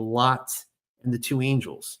situation with Lot and the two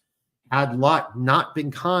angels. Had Lot not been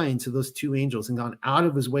kind to those two angels and gone out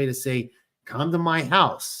of his way to say, come to my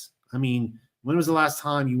house. I mean, when was the last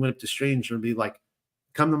time you went up to a stranger and be like,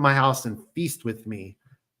 come to my house and feast with me?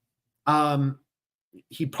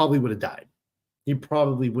 He probably would have died. He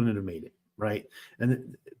probably wouldn't have made it, right?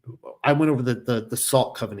 And I went over the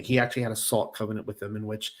salt covenant. He actually had a salt covenant with them in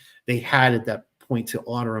which they had at that point to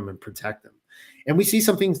honor him and protect him. And we see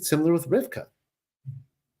something similar with Rivkah.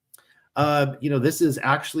 This is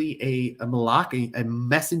actually a malach, a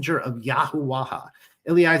messenger of Yahuwah.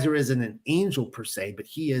 Eliezer isn't an angel per se, but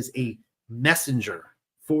he is a messenger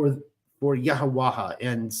for Yahuwah,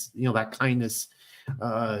 and that kindness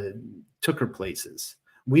took her places.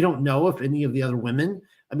 We don't know if any of the other women,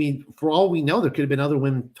 I mean, for all we know, there could have been other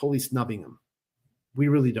women totally snubbing him. We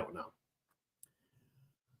really don't know.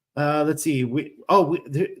 Let's see.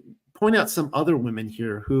 Point out some other women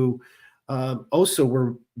here who also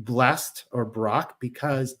were blessed or brought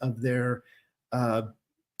because of their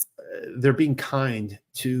being kind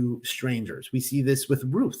to strangers. We see this with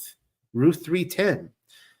Ruth. Ruth 3:10.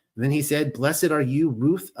 Then he said, "Blessed are you,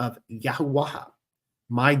 Ruth of Yahuwah,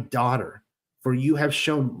 my daughter, for you have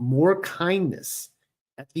shown more kindness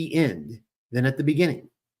at the end than at the beginning,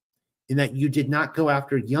 in that you did not go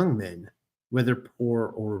after young men, whether poor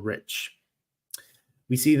or rich."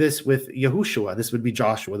 We see this with Yahushua. This would be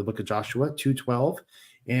Joshua, the book of Joshua 2:12.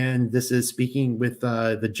 And this is speaking with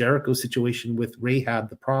the Jericho situation with Rahab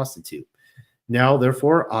the prostitute. "Now,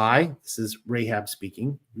 therefore, this is Rahab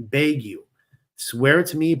speaking, beg you, swear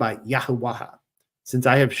to me by Yahuwah, since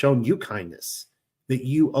I have shown you kindness, that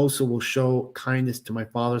you also will show kindness to my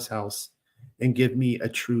father's house and give me a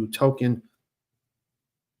true token."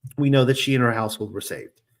 We know that she and her household were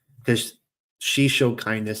saved because she showed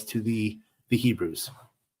kindness to the Hebrews.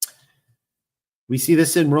 We see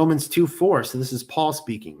this in Romans 2:4. So this is Paul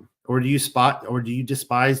speaking. "Or do you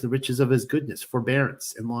despise the riches of his goodness,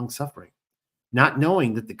 forbearance, and long suffering, not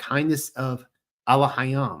knowing that the kindness of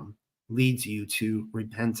Elohim leads you to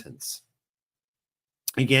repentance?"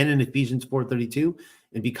 Again, in Ephesians 4:32,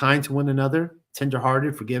 "And be kind to one another,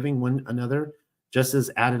 tenderhearted, forgiving one another, just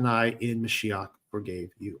as Adonai in Mashiach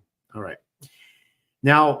forgave you." All right.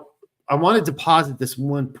 Now, I wanted to pause at this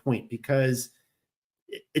one point because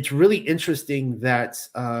it's really interesting that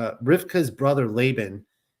Rivka's brother Laban,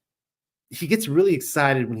 he gets really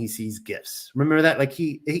excited when he sees gifts. Remember that? Like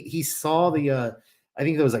he saw the I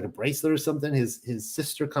think there was like a bracelet or something. His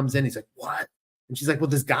sister comes in. He's like, "What?" And she's like, "Well,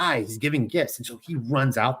 this guy, he's giving gifts." And so he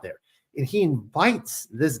runs out there and he invites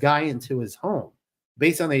this guy into his home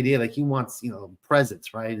based on the idea like he wants,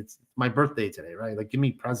 presents, right? It's my birthday today, right? Like, give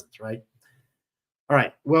me presents, right? All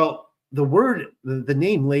right. Well, the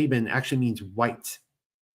name Laban actually means white.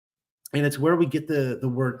 And it's where we get the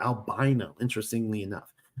word albino, interestingly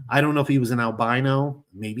enough. I don't know if he was an albino.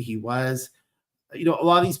 Maybe he was. A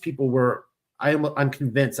lot of these people were, I'm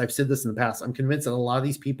convinced, I've said this in the past, I'm convinced that a lot of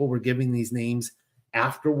these people were giving these names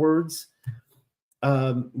afterwards.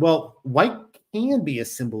 Well, white can be a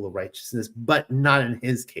symbol of righteousness, but not in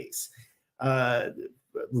his case.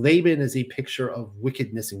 Laban is a picture of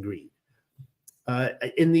wickedness and greed.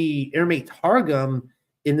 In the Aramaic Targum,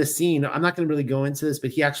 in the scene, I'm not going to really go into this,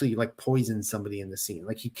 but he actually like poisons somebody in the scene.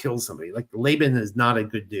 Like he kills somebody. Like Laban is not a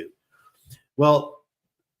good dude. Well,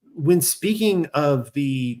 when speaking of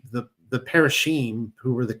the Parashim,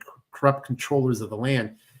 who were the corrupt controllers of the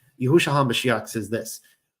land, Yahushua HaMashiach says this: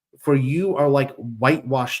 "For you are like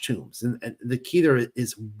whitewashed tombs." And the key there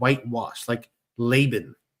is whitewashed, like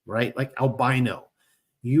Laban, right? Like albino.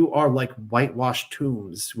 "You are like whitewashed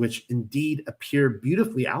tombs, which indeed appear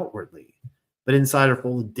beautifully outwardly, but inside are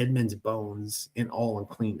full of dead men's bones and all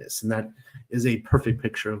uncleanness." And that is a perfect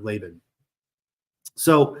picture of Laban.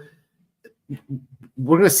 So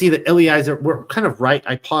we're going to see that Eliezer, we're kind of right.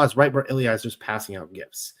 I paused right where Eliezer's passing out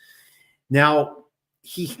gifts. Now,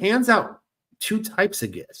 he hands out two types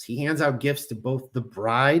of gifts. He hands out gifts to both the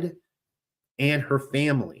bride and her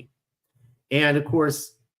family. And of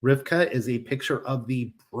course, Rivka is a picture of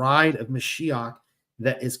the bride of Mashiach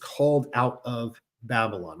that is called out of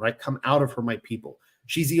Babylon, right? "Come out of her, my people."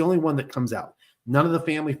 She's the only one that comes out. None of the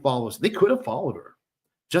family follows. They could have followed her,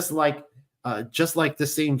 just like the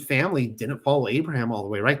same family didn't follow Abraham all the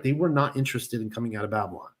way, right? They were not interested in coming out of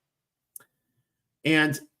Babylon.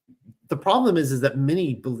 And the problem is that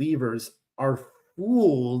many believers are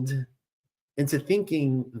fooled into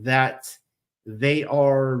thinking that they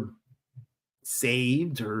are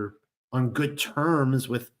saved or on good terms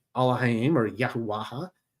with Elohim or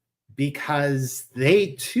Yahuwah because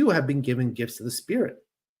they too have been given gifts of the Spirit.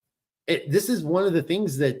 This is one of the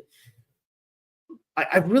things that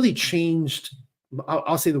I've really changed.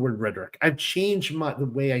 I'll say the word rhetoric. I've changed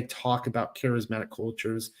the way I talk about charismatic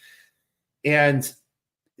cultures. And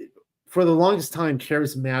for the longest time,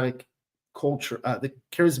 charismatic culture, the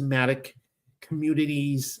charismatic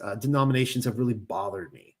communities, denominations have really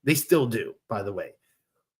bothered me. They still do, by the way,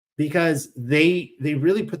 because they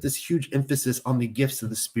really put this huge emphasis on the gifts of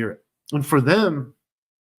the Spirit. And for them,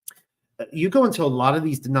 you go into a lot of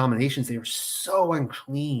these denominations, they are so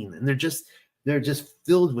unclean and they're just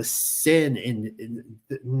filled with sin and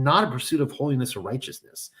not a pursuit of holiness or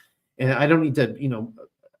righteousness. And I don't need to,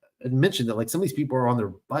 mention that like some of these people are on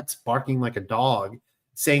their butts barking like a dog,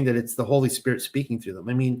 saying that it's the Holy Spirit speaking through them.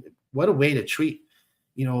 I mean, what a way to treat,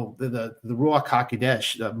 the Ruach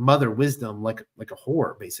HaKodesh, the mother wisdom, like a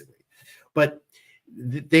whore, basically. But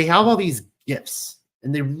they have all these gifts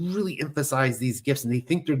and they really emphasize these gifts and they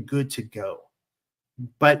think they're good to go.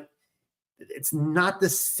 But it's not the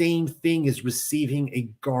same thing as receiving a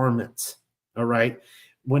garment. All right.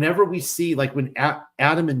 Whenever we see, like when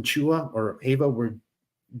Adam and Chua or Ava were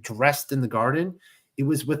dressed in the garden, it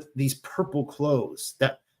was with these purple clothes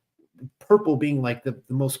that purple being like the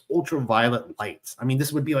most ultraviolet light. I mean,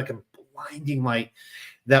 this would be like a blinding light.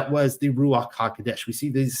 That was the Ruach HaKodesh. We see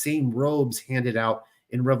these same robes handed out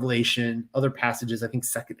in Revelation, other passages, I think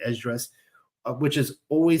Second Esdras, which is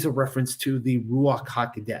always a reference to the Ruach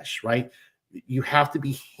HaKodesh, right? You have to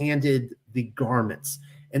be handed the garments.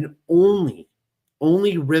 And only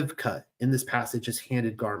Rivka in this passage is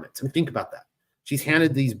handed garments. I mean, think about that. She's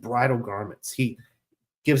handed these bridal garments. He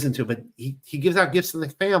gives them to, but he gives out gifts to the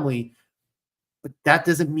family, but that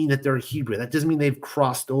doesn't mean that they're Hebrew. That doesn't mean they've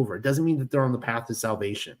crossed over. It doesn't mean that they're on the path to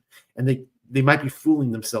salvation. And they might be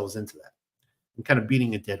fooling themselves into that. I'm kind of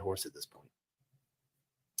beating a dead horse at this point.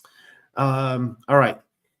 All right.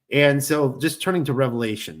 And so just turning to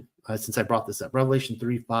Revelation, since I brought this up, Revelation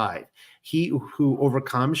 3:5, he who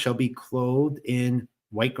overcomes shall be clothed in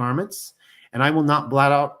white garments, and I will not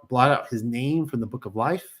blot out his name from the book of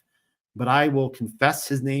life, but I will confess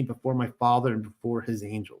his name before my Father and before his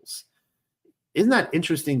angels. Isn't that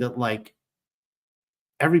interesting that like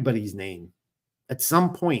everybody's name at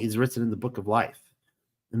some point is written in the book of life,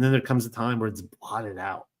 and then there comes a time where it's blotted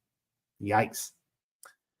out? Yikes.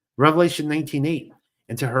 Revelation 19:8,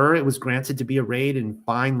 and to her it was granted to be arrayed in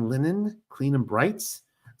fine linen, clean and bright. So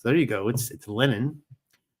there you go. It's linen.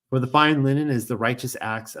 For the fine linen is the righteous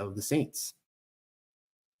acts of the saints.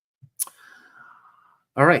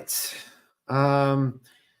 All right. And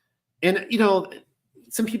you know,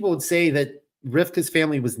 some people would say that Rivka's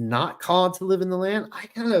family was not called to live in the land. I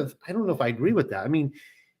don't know if I agree with that. I mean,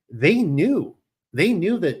 they knew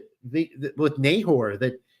that with Nahor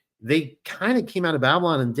that they kind of came out of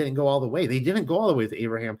Babylon and didn't go all the way. They didn't go all the way with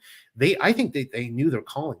Abraham. I think they knew their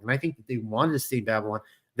calling, and I think that they wanted to stay in Babylon.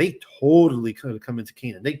 They totally could have come into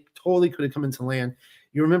Canaan. They totally could have come into land.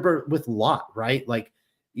 You remember with Lot, right? Like,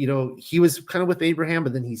 you know, he was kind of with Abraham,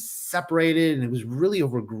 but then he separated, and it was really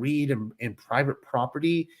over greed and private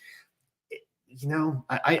property. You know,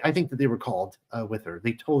 I think that they were called with her.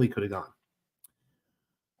 They totally could have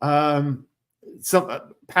gone.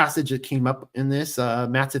 Some passage that came up in this,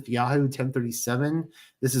 Mattathiyahu 10:37.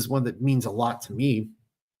 This is one that means a lot to me.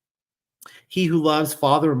 He who loves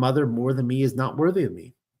father or mother more than me is not worthy of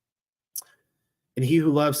me. And he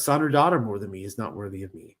who loves son or daughter more than me is not worthy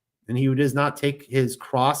of me. And he who does not take his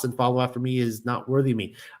cross and follow after me is not worthy of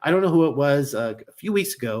me. I don't know who it was a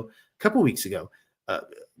couple weeks ago.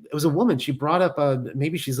 It was a woman. She brought up,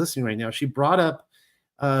 maybe she's listening right now. She brought up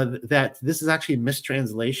that this is actually a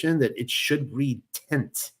mistranslation, that it should read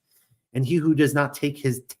tent. And he who does not take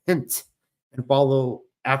his tent and follow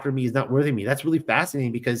after me is not worthy of me. That's really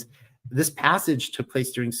fascinating because this passage took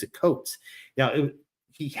place during Sukkot. Now,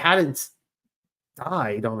 he hadn't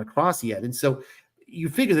died on the cross yet. And so you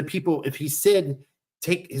figure that people, if he said,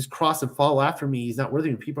 take his cross and follow after me, he's not worthy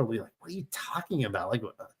of me, people will be like, what are you talking about? Like,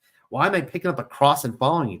 why am I picking up a cross and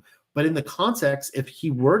following you? But in the context, if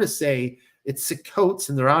he were to say it's Sukkot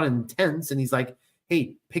and they're out in tents and he's like,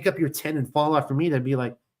 hey, pick up your tent and follow after me, they'd be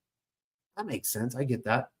like, that makes sense. I get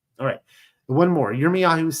that. All right. One more.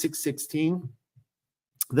 Yirmiyahu 6:16.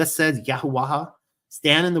 This says, Yahuwah,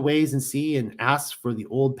 stand in the ways and see and ask for the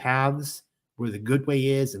old paths where the good way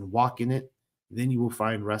is and walk in it. Then you will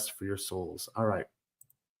find rest for your souls. All right.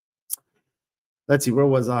 Let's see. Where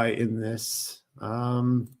was I in this?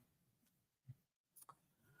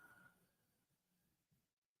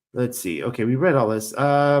 Let's see. Okay, we read all this.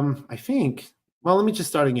 I think. Well, let me just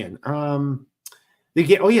start again. They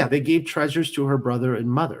gave treasures to her brother and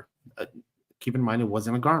mother. Keep in mind, it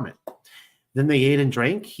wasn't a garment. Then they ate and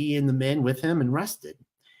drank, he and the men with him, and rested.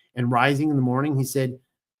 And rising in the morning, he said,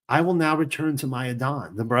 I will now return to my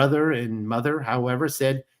Adon. The brother and mother, however,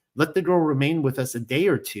 said, let the girl remain with us a day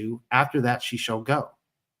or two. After that, she shall go.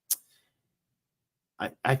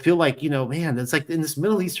 I feel like, man, it's like in this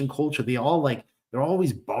Middle Eastern culture, they're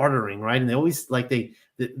always bartering, right? And they always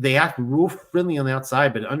they act real friendly on the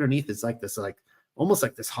outside, but underneath it's like this, almost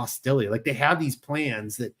like this hostility. Like they have these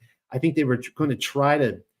plans that I think they were going to try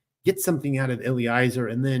to get something out of Eliezer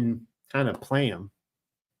and then kind of play him.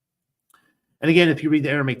 And again, if you read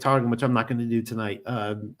the Aramaic Targum, which I'm not going to do tonight,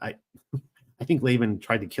 I think Laban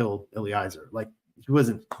tried to kill Eliezer. Like he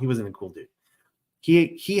wasn't a cool dude.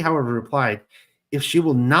 He, however, replied, if she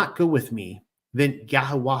will not go with me, then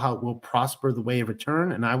Yahuwah will prosper the way of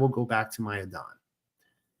return, and I will go back to my Adon.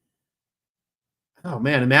 Oh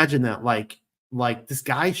man, imagine that. Like this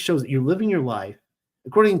guy shows that you're living your life.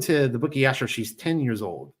 According to the book of Yashar, she's 10 years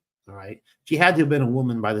old. All right. She had to have been a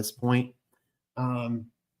woman by this point.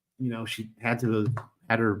 She had to have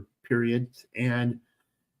had her period. And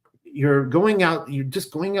you're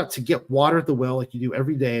just going out to get water at the well like you do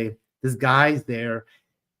every day. This guy's there.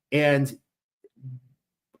 And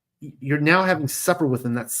you're now having supper with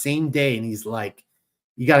him that same day, and he's like,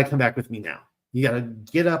 you got to come back with me now. You got to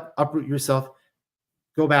get up, uproot yourself,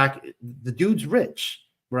 go back. The dude's rich,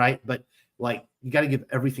 right? But like, you got to give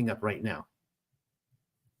everything up right now.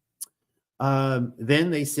 Then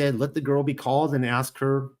they said, let the girl be called and ask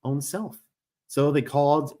her own self. So they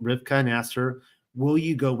called Rivka and asked her, will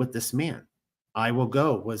you go with this man? I will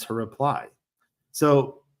go, was her reply.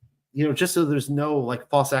 So, just so there's no like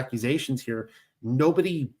false accusations here,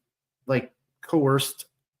 nobody like coerced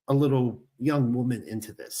a little young woman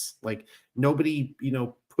into this. Like nobody,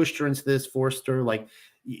 pushed her into this, forced her. Like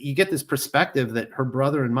you get this perspective that her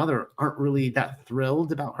brother and mother aren't really that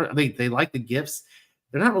thrilled about her. They like the gifts.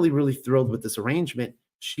 They're not really thrilled with this arrangement.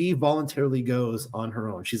 She voluntarily goes on her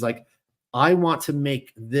own. She's like, I want to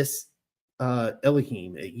make this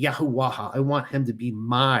Elohim, Yahuwah. I want him to be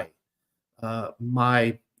my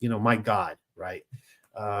my God, right?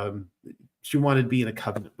 She wanted to be in a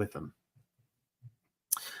covenant with him.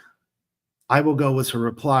 I will go, was her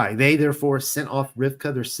reply. They therefore sent off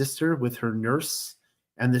Rivka, their sister, with her nurse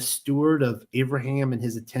and the steward of Abraham and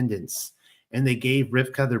his attendants. And they gave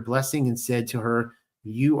Rivka their blessing and said to her,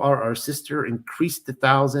 you are our sister, increase to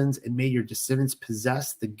thousands, and may your descendants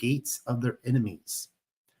possess the gates of their enemies.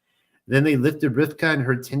 Then they lifted Rivka and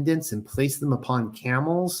her attendants and placed them upon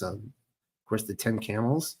camels, of course, the 10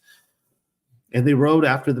 camels, and they rode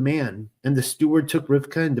after the man. And the steward took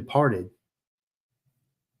Rivka and departed.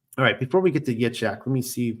 All right, before we get to Yitzhak, let me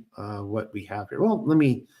see what we have here. Well,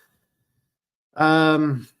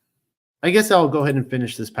 I guess I'll go ahead and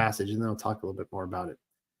finish this passage, and then I'll talk a little bit more about it.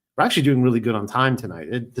 We're actually doing really good on time tonight.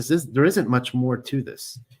 There isn't much more to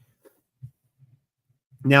this.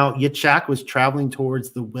 Now, Yitzhak was traveling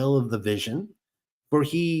towards the well of the vision, for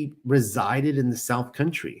he resided in the south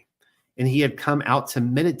country, and he had come out to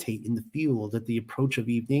meditate in the field at the approach of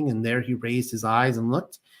evening, and there he raised his eyes and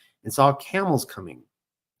looked and saw camels coming.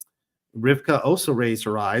 Rivka also raised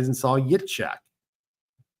her eyes and saw Yitzhak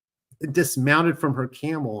dismounted from her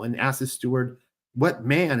camel and asked the steward, what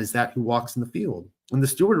man is that who walks in the field? And the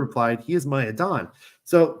steward replied, he is my Adon.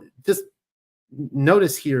 So just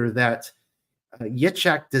notice here that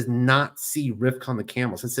Yitzhak does not see Rivka on the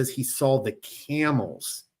camels. It says he saw the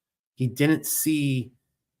camels. He didn't see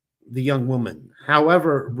the young woman.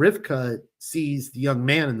 However, Rivka sees the young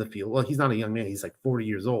man in the field. Well, he's not a young man. He's like 40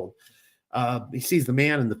 years old. He sees the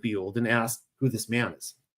man in the field and asks who this man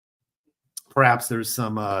is. Perhaps there's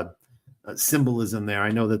some symbolism there.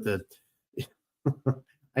 I know that the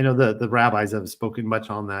rabbis have spoken much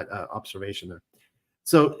on that observation there.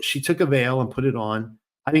 So she took a veil and put it on.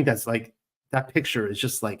 I think that's like, that picture is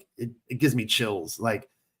just like, it gives me chills. Like,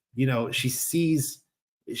 she's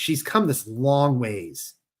come this long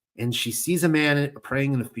ways and she sees a man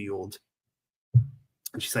praying in a field.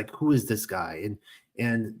 And she's like, who is this guy?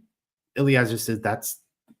 And Eliezer says, that's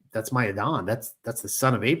my Adon. That's the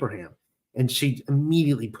son of Abraham. And she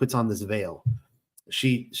immediately puts on this veil.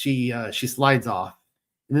 She slides off.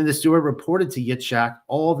 And then the steward reported to Yitzhak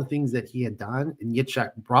all the things that he had done. And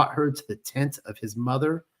Yitzhak brought her to the tent of his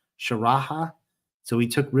mother, Sharaha. So he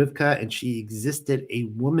took Rivka, and she existed a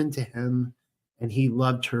woman to him, and he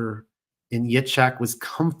loved her. And Yitzhak was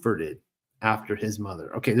comforted after his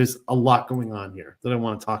mother. Okay, there's a lot going on here that I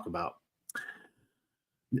want to talk about.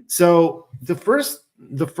 So the first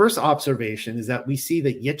observation is that we see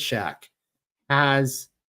that Yitzhak has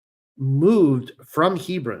moved from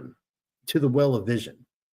Hebron to the well of vision.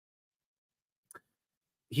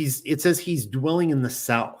 It says he's dwelling in the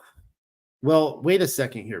south. Well, wait a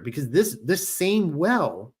second here, because this same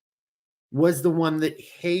well was the one that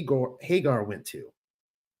Hagar went to.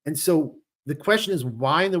 And so the question is,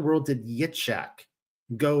 why in the world did Yitzhak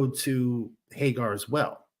go to Hagar's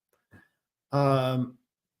well?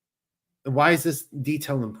 Why is this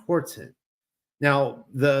detail important? Now,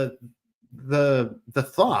 the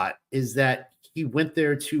thought is that he went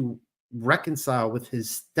there to reconcile with his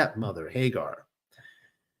stepmother, Hagar.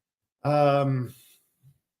 And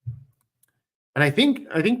I think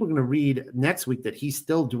we're going to read next week that he's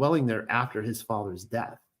still dwelling there after his father's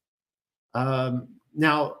death.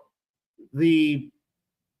 Now, the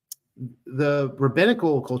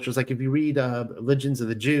rabbinical cultures, like if you read Religions of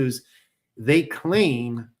the Jews, they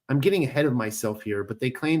claim, I'm getting ahead of myself here, but they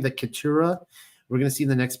claim that Keturah, we're going to see in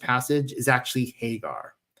the next passage, is actually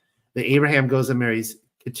Hagar. That Abraham goes and marries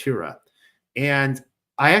Keturah. And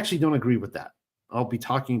I actually don't agree with that. I'll be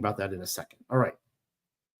talking about that in a second. All right.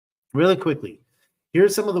 Really quickly,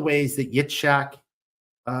 here's some of the ways that Yitzhak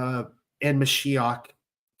and Mashiach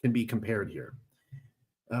can be compared here.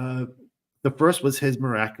 The first was his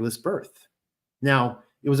miraculous birth. Now,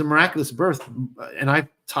 It was a miraculous birth, and I've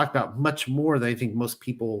talked about much more than I think most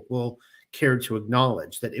people will care to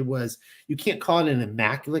acknowledge. That it was, you can't call it an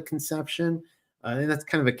immaculate conception, and that's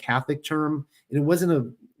kind of a Catholic term. And it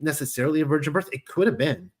wasn't necessarily a virgin birth. It could have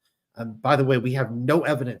been. By the way, we have no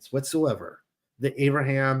evidence whatsoever that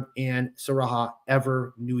Abraham and Sarah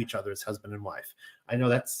ever knew each other as husband and wife. I know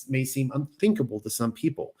that may seem unthinkable to some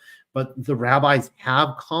people, but the rabbis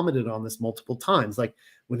have commented on this multiple times. Like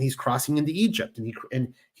when he's crossing into Egypt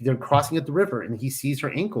and they're crossing at the river and he sees her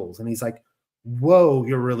ankles and he's like, whoa,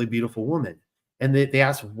 you're a really beautiful woman. And they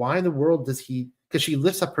ask, why in the world does he, because she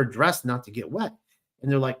lifts up her dress not to get wet. And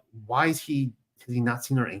they're like, why has he not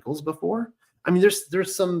seen her ankles before? I mean,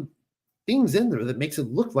 there's some things in there that makes it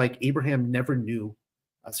look like Abraham never knew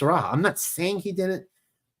Sarah. I'm not saying he didn't.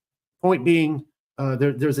 Point being,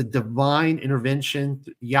 there's a divine intervention,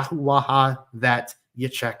 Yahuwah, that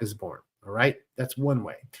Yitzchak is born. All right, that's one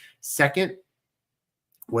way. Second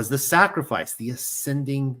was the sacrifice, the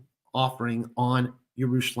ascending offering on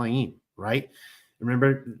Yerushalayim, right?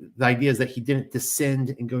 Remember, the idea is that he didn't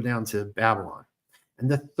descend and go down to Babylon.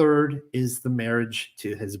 And the third is the marriage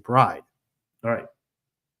to his bride. All right.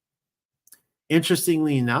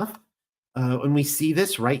 Interestingly enough, when we see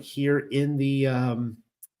this right here in the,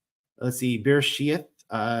 let's see, BARASHAYATH,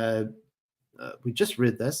 we just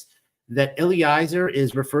read this, that Eliezer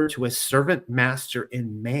is referred to as servant, master,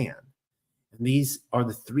 and man. And these are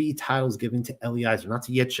the three titles given to Eliezer, not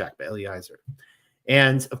to Yitzchak, but Eliezer.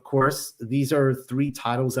 And of course, these are three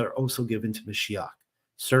titles that are also given to Mashiach: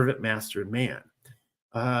 servant, master, and man.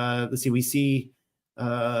 Let's see, we see,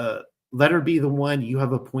 let her be the one you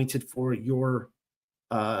have appointed for your,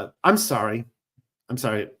 I'm sorry,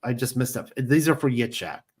 I just messed up. These are for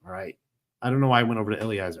Yitzchak, all right? I don't know why I went over to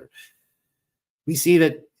Eliezer. We see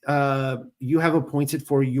that you have appointed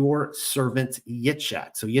for your servant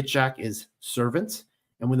Yitzchak. So Yitzchak is servant.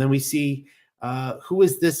 And then we see, who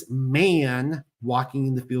is this man walking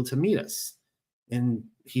in the field to meet us? And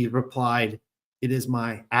he replied, it is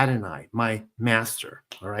my Adonai, my master.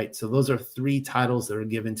 All right. So those are three titles that are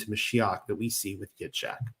given to Mashiach that we see with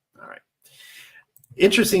Yitzchak. All right.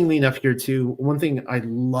 Interestingly enough here too, one thing I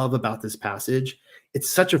love about this passage, it's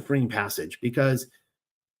such a freeing passage because,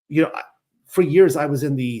 you know, for years I was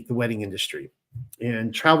in the wedding industry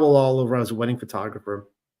and traveled all over. I was a wedding photographer.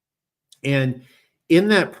 And in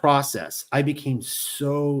that process, I became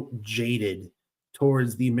so jaded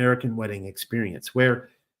towards the American wedding experience where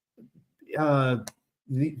I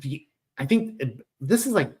think this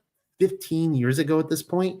is like 15 years ago at this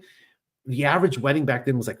point. The average wedding back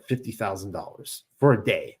then was like $50,000 for a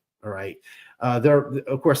day. All right.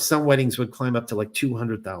 Of course, some weddings would climb up to like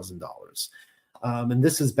 $200,000. And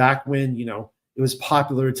this is back when, you know, it was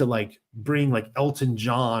popular to like bring like Elton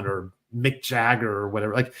John or Mick Jagger or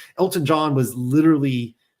whatever. Like Elton John was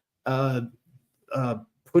literally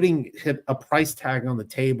putting a price tag on the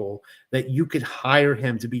table that you could hire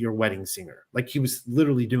him to be your wedding singer. Like he was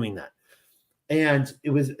literally doing that. And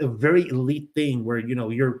it was a very elite thing where, you know,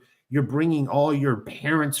 you're bringing all your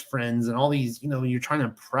parents' friends and all these, you know, you're trying to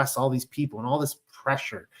impress all these people and all this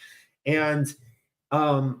pressure. And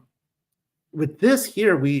with this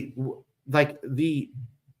here, we like the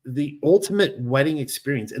ultimate wedding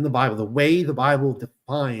experience in the Bible, the way the Bible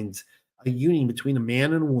defines a union between a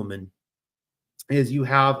man and a woman is you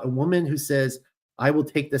have a woman who says, I will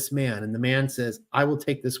take this man. And the man says, I will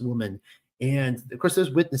take this woman. And of course,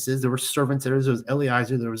 there's witnesses. There were servants. There was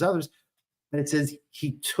Eliezer. There was others. And it says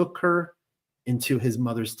he took her into his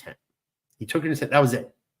mother's tent. He took her and said, that was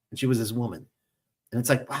it. And she was his woman. And it's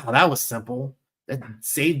like, wow, that was simple. That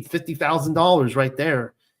saved $50,000 right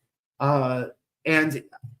there. And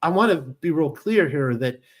I want to be real clear here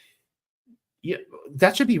that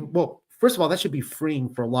that should be, well, first of all, that should be freeing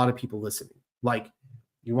for a lot of people listening. Like,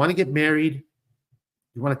 you want to get married,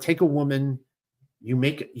 you want to take a woman, you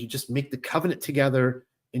just make the covenant together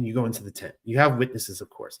and you go into the tent. You have witnesses, of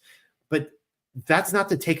course, but that's not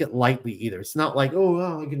to take it lightly either. It's not like, oh,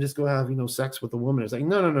 well, I can just go have, you know, sex with a woman. It's like,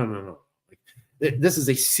 no. Like, this is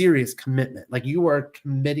a serious commitment. Like, you are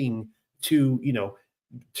committing to, you know,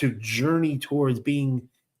 to journey towards being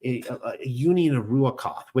a union of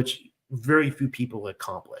Ruach, which very few people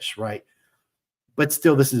accomplish, right? But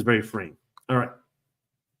still, this is very freeing. All right.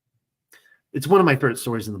 It's one of my favorite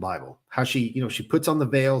stories in the Bible. How she, you know, she puts on the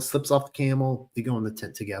veil, slips off the camel, they go in the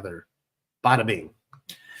tent together. Bada bing.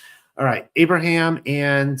 All right. Abraham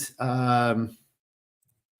and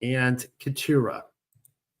Keturah.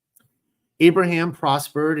 Abraham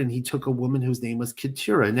prospered and he took a woman whose name was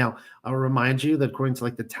Keturah. Now, I'll remind you that according to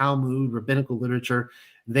like the Talmud, rabbinical literature,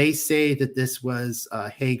 they say that this was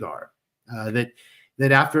Hagar, that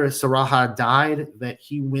that after Sarah died, that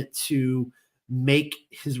he went to make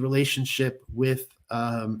his relationship with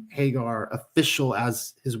Hagar official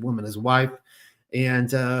as his woman, his wife.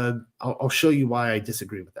 And I'll show you why I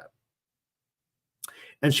disagree with that.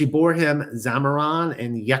 And she bore him Zamaran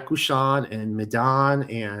and Yakushan and Medan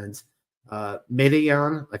and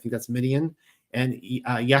Midian, I think that's Midian, and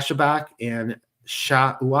Yashabak and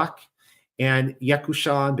Sha'uak. And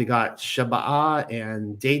Yakushan begot Shaba'ah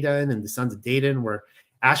and Dadan, and the sons of Dadan were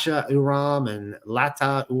Asha Uram and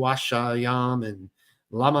Lata Uashayam and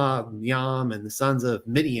Lama Yam, and the sons of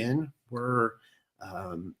Midian were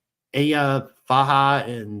Aya Faha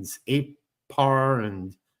and Apar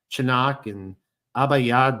and Chanakh and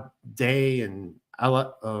Abayade and I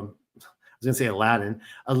was going to say Aladdin,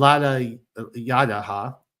 Alada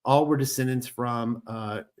Yadaha, all were descendants from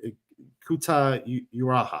Kuta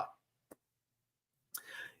Uraha.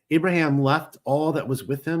 Abraham left all that was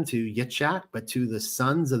with him to Yitzchak, but to the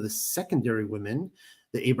sons of the secondary women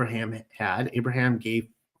that Abraham had, Abraham gave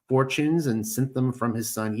fortunes and sent them from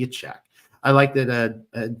his son Yitzchak. I like that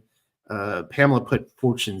Pamela put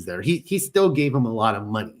fortunes there. He still gave him a lot of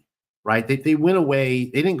money, right? They went away.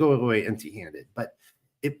 They didn't go away empty-handed, but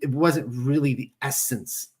it wasn't really the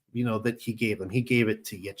essence, that he gave them. He gave it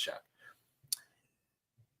to Yitzchak.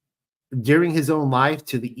 During his own life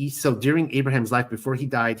to the east, so during Abraham's life before he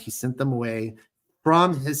died, he sent them away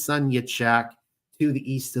from his son Yitzchak to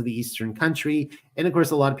the east of the eastern country. And of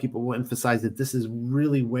course, a lot of people will emphasize that this is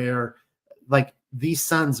really where, like, these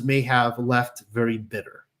sons may have left very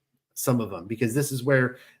bitter, some of them, because this is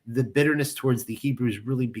where the bitterness towards the Hebrews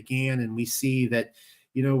really began. And we see that,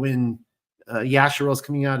 when Yasharel is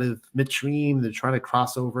coming out of Mitzrayim, they're trying to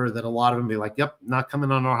cross over, that a lot of them be like, yep, not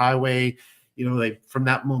coming on our highway. From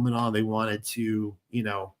that moment on, they wanted to,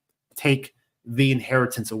 take the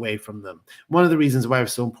inheritance away from them. One of the reasons why it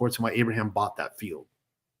was so important why Abraham bought that field.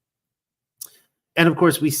 And of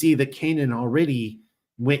course, we see that Canaan already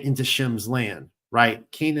went into Shem's land, right?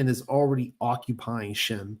 Canaan is already occupying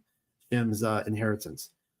Shem's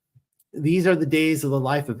inheritance. These are the days of the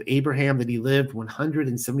life of Abraham, that he lived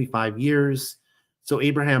 175 years. So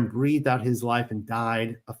Abraham breathed out his life and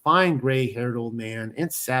died, a fine gray-haired old man,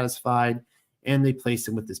 and satisfied. And they placed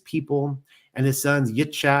him with his people. And his sons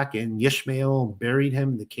Yitzchak and Yishmael buried him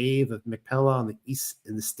in the cave of Machpelah on the east,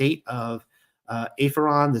 in the state of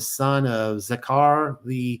Apharon, the son of Zechar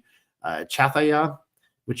the Chathaiah,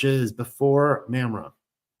 which is before Mamre,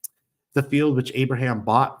 the field which Abraham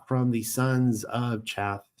bought from the sons of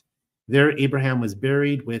Chath. There Abraham was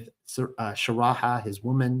buried with Sarah, his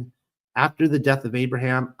woman. After the death of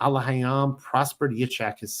Abraham, Allahayam prospered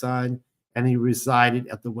Yitzchak, his son, and he resided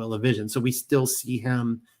at the well of vision. So we still see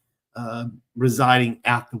him residing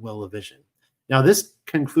at the well of vision. Now, this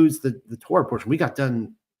concludes the Torah portion. We got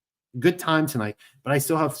done good time tonight, but I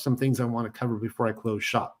still have some things I want to cover before I close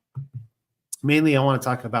shop. Mainly, I want to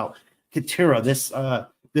talk about Keturah, this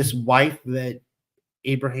wife that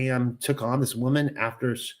Abraham took on, this woman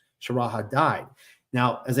after Sarah died.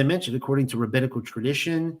 Now, as I mentioned, according to rabbinical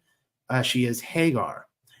tradition, she is Hagar.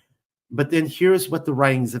 But then here's what the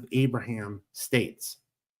writings of Abraham states.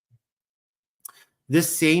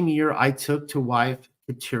 This same year I took to wife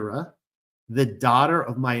Keturah, the daughter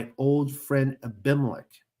of my old friend Abimelech,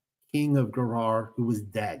 king of Gerar, who was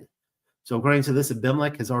dead. So according to this,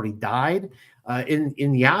 Abimelech has already died. In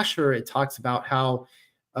Yasher, it talks about how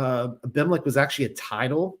Abimelech was actually a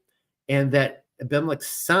title, and that Abimelech's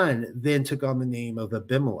son then took on the name of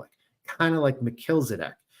Abimelech, kind of like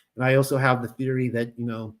Melchizedek. And I also have the theory that,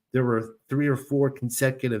 there were 3 or 4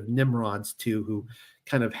 consecutive Nimrods too, who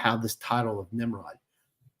kind of have this title of Nimrod.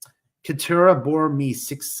 Keturah bore me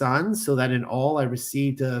 6 sons, so that in all I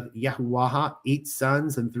received of Yahuwah 8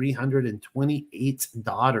 sons and 328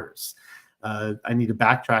 daughters. I need to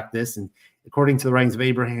backtrack this. And according to the writings of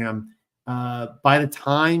Abraham, by the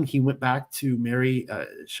time he went back to marry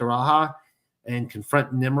Sarah and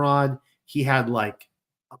confront Nimrod, he had like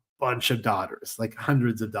a bunch of daughters, like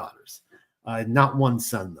hundreds of daughters. Not one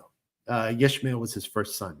son, though. Yishmael was his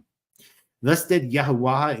first son. Thus did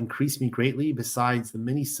Yahuwah increase me greatly, besides the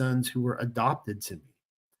many sons who were adopted to me.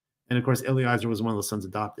 And of course, Eliezer was one of those sons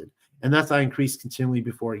adopted. And thus I increased continually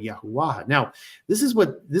before Yahuwah. Now, this is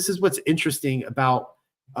what's interesting about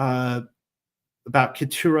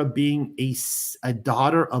Keturah being a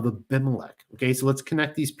daughter of Abimelech. Okay, so let's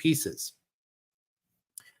connect these pieces.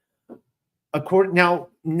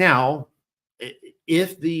 Now,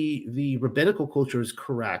 if the rabbinical culture is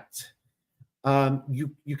correct,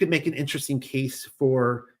 you could make an interesting case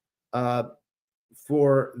for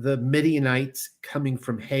the Midianites coming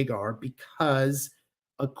from Hagar, because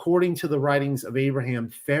according to the writings of Abraham,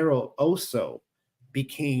 Pharaoh also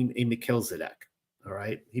became a Melchizedek. All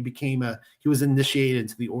right. He was initiated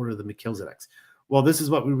into the order of the Melchizedeks. Well, this is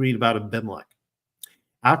what we read about Abimelech.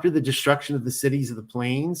 After the destruction of the cities of the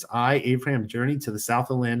plains, Abraham, journeyed to the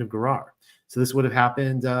south of the land of Gerar. So this would have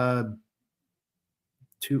happened to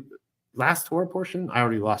last Torah portion. I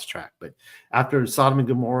already lost track, but after Sodom and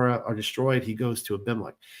Gomorrah are destroyed, he goes to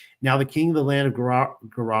Abimelech. Now the king of the land of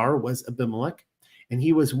Gerar was Abimelech, and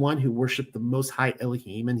he was one who worshipped the Most High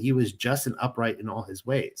Elohim, and he was just and upright in all his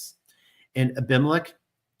ways. And Abimelech,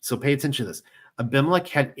 so pay attention to this, Abimelech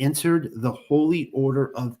had entered the holy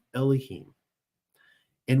order of Elohim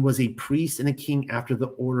and was a priest and a king after the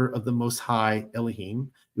order of the Most High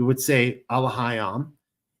Elohim. We would say Alahayam,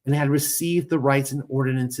 and had received the rights and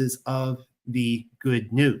ordinances of the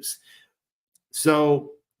good news.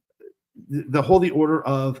 So the holy order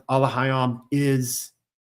of Alahayam is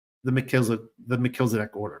the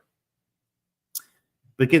Melchizedek order.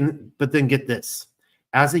 But then get this.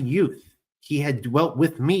 As a youth, he had dwelt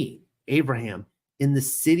with me, Abraham, in the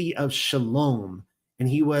city of Shalom, and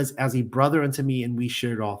he was as a brother unto me, and we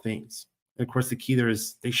shared all things. And of course, the key there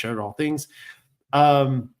is they shared all things.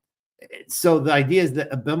 So the idea is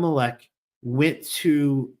that Abimelech went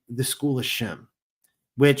to the school of Shem,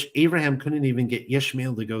 which Abraham couldn't even get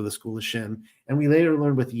Ishmael to go to the school of Shem. And we later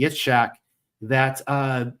learned with Yitzhak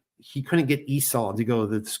that he couldn't get Esau to go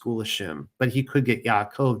to the school of Shem, but he could get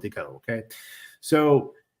Yaakov to go. Okay.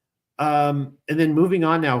 So, and then moving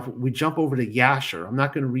on now, we jump over to Yasher. I'm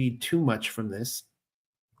not going to read too much from this,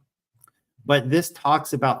 but this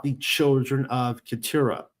talks about the children of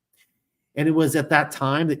Keturah. And it was at that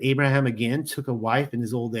time that Abraham again took a wife in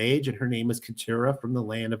his old age, and her name was Keturah from the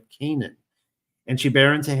land of Canaan. And she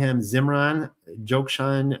bare unto him Zimran,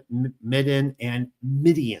 Jokshan, Midian, and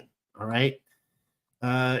Midian. All right.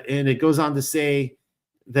 And it goes on to say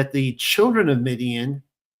that the children of Midian,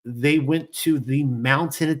 they went to the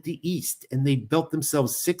mountain at the east, and they built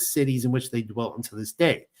themselves 6 cities in which they dwelt until this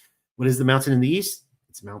day. What is the mountain in the east?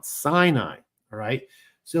 It's Mount Sinai. All right.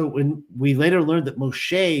 So when we later learned that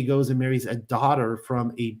Moshe goes and marries a daughter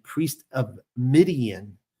from a priest of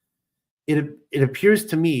Midian, it appears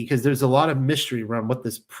to me, because there's a lot of mystery around what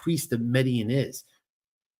this priest of Midian is.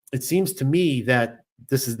 It seems to me that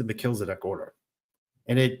this is the Melchizedek order.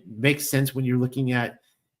 And it makes sense when you're looking at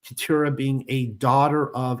Keturah being a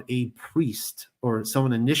daughter of a priest or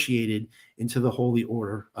someone initiated into the holy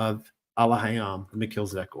order of Alahayam, the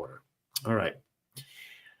Melchizedek order. All right.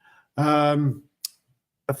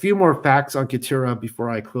 A few more facts on Keturah before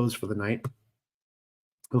I close for the night.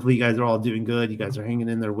 Hopefully you guys are all doing good. You guys are hanging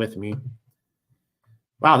in there with me.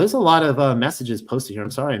 Wow, there's a lot of messages posted here. I'm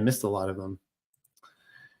sorry I missed a lot of them.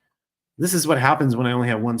 This is what happens when I only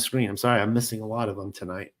have one screen. I'm sorry I'm missing a lot of them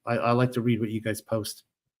tonight. I like to read what you guys post.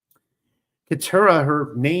 Keturah,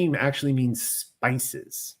 her name actually means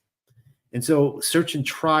spices. And so certain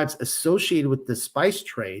tribes associated with the spice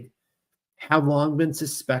trade have long been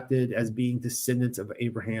suspected as being descendants of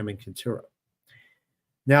Abraham and Keturah.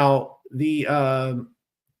 Now,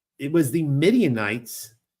 it was the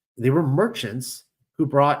Midianites, they were merchants who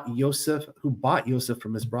bought Joseph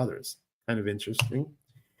from his brothers. Kind of interesting.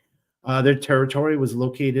 Their territory was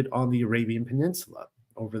located on the Arabian Peninsula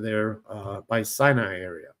over there by Sinai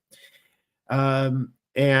area.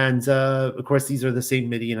 Of course, these are the same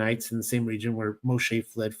Midianites in the same region where Moshe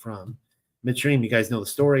fled from Mitzrayim. You guys know the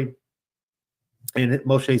story. And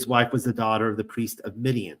Moshe's wife was the daughter of the priest of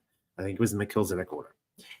Midian. I think it was the Melchizedek order.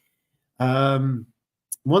 One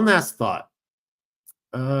last thought.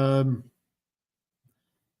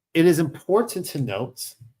 It is important to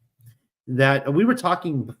note that we were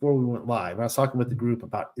talking before we went live. I was talking with the group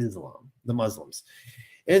about Islam, the Muslims.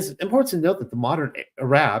 It's important to note that the modern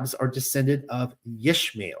Arabs are descended of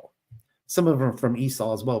Ishmael. Some of them are from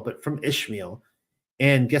Esau as well, but from Ishmael.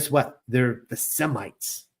 And guess what? They're the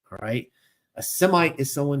Semites, all right? A Semite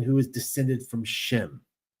is someone who is descended from Shem.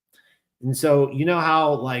 And so you know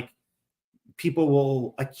how like people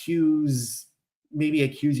will maybe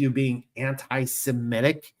accuse you of being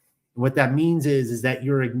anti-Semitic. What that means is that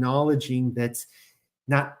you're acknowledging that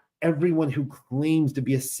not everyone who claims to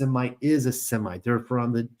be a Semite is a Semite. They're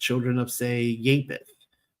from the children of, say, Japheth,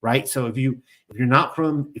 right? So if you're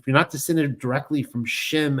not descended directly from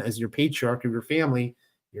Shem as your patriarch of your family,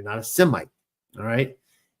 you're not a Semite, all right?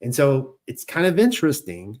 And so it's kind of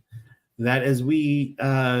interesting that as we,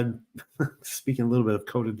 speaking a little bit of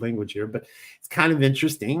coded language here, but it's kind of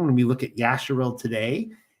interesting when we look at Yasharel today,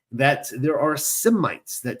 that there are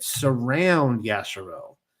Semites that surround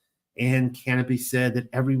Yasharel. And can it be said that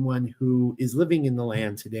everyone who is living in the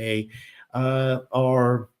land today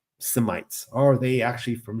are Semites? Are they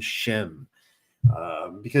actually from Shem?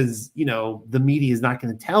 because the media is not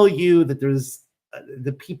going to tell you that there's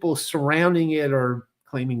the people surrounding it are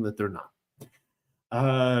claiming that they're not.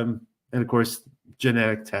 And of course,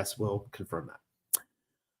 genetic tests will confirm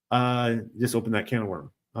that. Just open that can of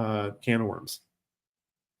worms.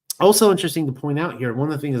 Also interesting to point out here,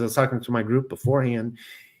 one of the things I was talking to my group beforehand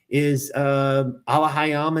is Allah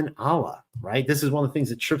Hayam and Allah, right? This is one of the things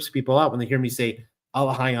that trips people out when they hear me say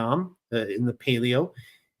Allah Hayam in the Paleo.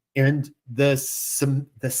 And the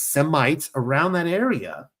Semites around that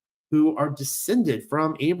area who are descended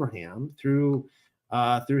from Abraham through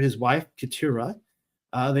his wife Keturah,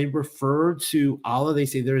 they refer to Allah. They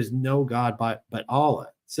say there is no God but Allah.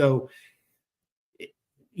 So,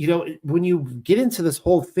 when you get into this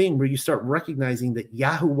whole thing where you start recognizing that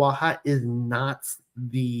Yahuwah is not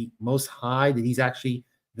the Most High, that he's actually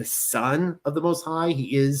the Son of the Most High,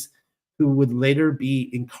 he is who would later be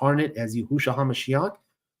incarnate as Yahushua HaMashiach,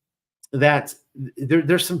 that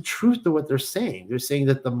there's some truth to what they're saying. They're saying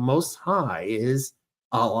that the Most High is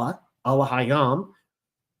Allah, Allah Hayam,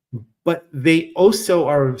 but they also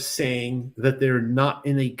are saying that they're not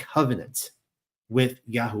in a covenant with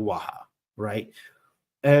Yahuwah, right?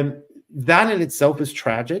 And that in itself is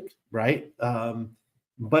tragic, right?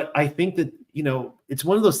 But I think that, it's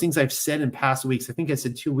one of those things I've said in past weeks. I think I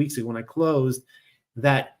said 2 weeks ago when I closed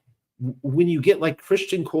that when you get like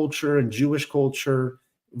Christian culture and Jewish culture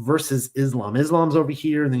versus Islam's over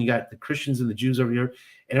here, and then you got the Christians and the Jews over here,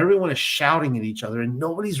 and everyone is shouting at each other and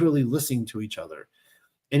nobody's really listening to each other.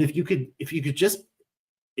 And if we could just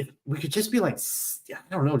be like, I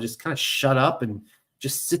don't know, just kind of shut up and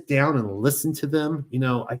just sit down and listen to them,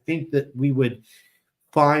 I think that we would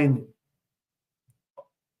find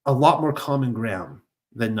a lot more common ground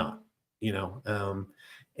than not,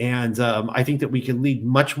 and I think that we can lead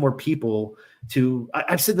much more people to.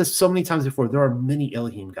 I've said this so many times before. There are many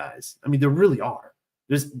Elohim guys. I mean, there really are.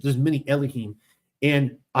 There's many Elohim,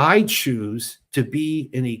 and I choose to be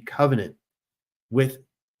in a covenant with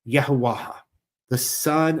Yahuwah, the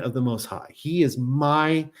Son of the Most High. He is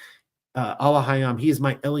my Allah Hayam. He is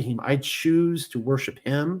my Elohim. I choose to worship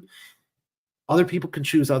him. Other people can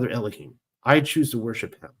choose other Elohim. I choose to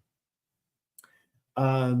worship him.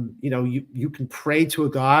 You can pray to a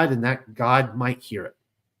God and that God might hear it.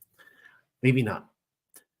 Maybe not.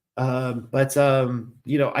 But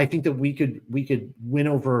I think that we could win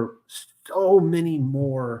over so many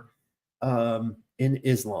more in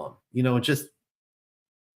Islam, just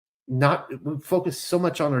not focus so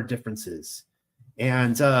much on our differences.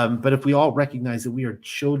 And but if we all recognize that we are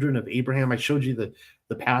children of Abraham, I showed you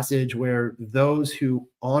the passage where those who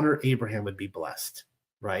honor Abraham would be blessed,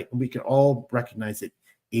 right? And we can all recognize that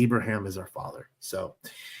Abraham is our father. So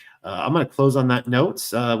I'm going to close on that note.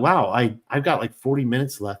 Wow, I've got like 40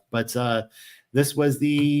 minutes left, but this was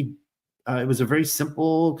it was a very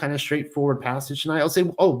simple, kind of straightforward passage. And I'll say,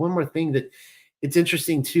 one more thing, that it's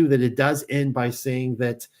interesting too, that it does end by saying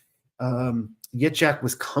that Yitzhak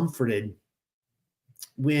was comforted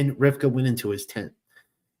when Rivka went into his tent,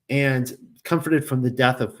 and comforted from the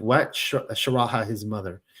death of what? Sharaha, his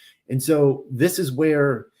mother. And so this is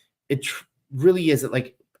where it really is that,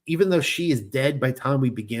 like, even though she is dead by the time we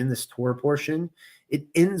begin this Torah portion, it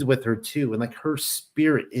ends with her too. And like her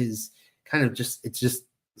spirit is kind of it's just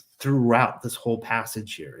throughout this whole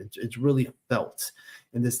passage here. It's really felt.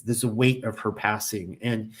 And this weight of her passing.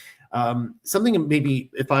 And something, maybe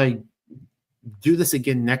if I do this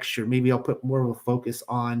again next year, maybe I'll put more of a focus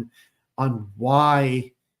on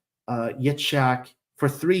why Yitzhak for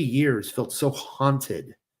 3 years felt so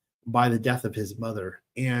haunted by the death of his mother.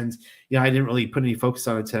 And I didn't really put any focus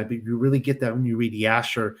on it tonight, but you really get that when you read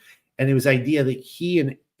Yasher. And it was the idea that he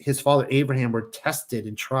and his father Abraham were tested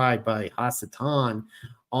and tried by Hasatan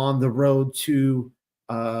on the road to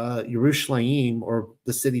Yerushalayim, or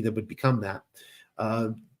the city that would become that,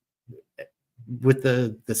 with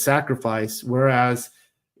the sacrifice, whereas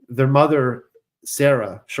their mother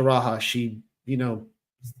Sarah, Sharaha, she,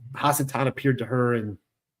 Hasatan appeared to her and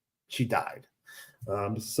she died.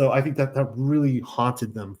 So I think that really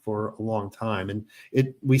haunted them for a long time. And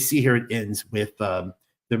we see here it ends with them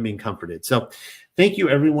being comforted. So thank you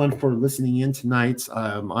everyone for listening in tonight.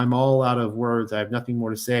 I'm all out of words. I have nothing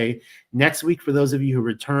more to say. Next week, for those of you who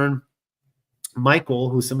return, Michael,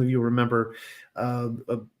 who some of you remember,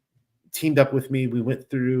 teamed up with me. We went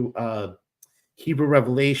through Hebrew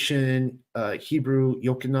Revelation, Hebrew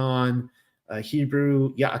Yochanan,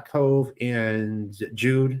 Hebrew Yaakov, and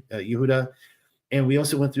Jude, Yehuda. And we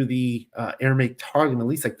also went through the Aramaic Targum, at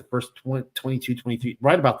least like the first 22, 23,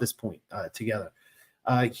 right about this point together.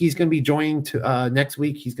 He's going to be joining next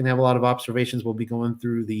week. He's going to have a lot of observations. We'll be going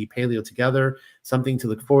through the Paleo together, something to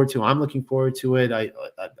look forward to. I'm looking forward to it. I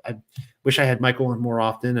wish I had Michael on more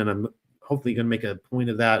often, and I'm hopefully going to make a point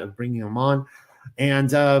of that, of bringing him on.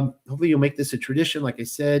 And hopefully you'll make this a tradition. Like I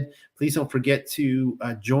said, please don't forget to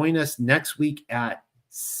join us next week at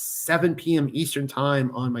 7 p.m. Eastern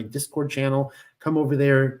time on my Discord channel. Come over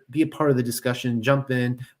there, be a part of the discussion, jump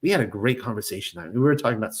in. We had a great conversation. We were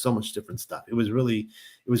talking about so much different stuff. It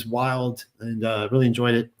was wild, and really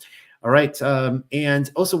enjoyed it. All right.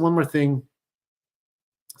 And also one more thing,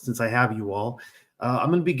 since I have you all, I'm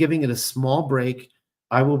going to be giving it a small break.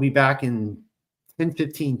 I will be back in 10,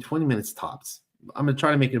 15, 20 minutes tops. I'm going to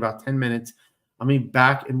try to make it about 10 minutes. I'm going to be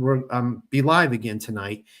back and we're be live again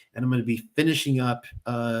tonight, and I'm going to be finishing up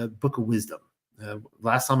Book of Wisdom.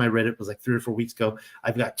 Last time I read it was like 3 or 4 weeks ago.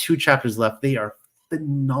 I've got 2 chapters left. They are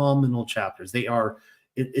phenomenal chapters. They are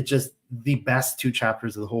it's just the best 2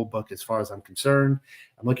 chapters of the whole book as far as I'm concerned.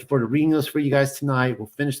 I'm looking forward to reading those for you guys tonight. We'll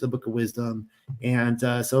finish the Book of Wisdom. And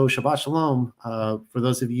so Shabbat Shalom. For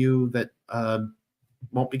those of you that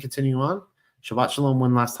won't be continuing on, Shabbat Shalom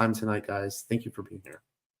one last time tonight, guys. Thank you for being here.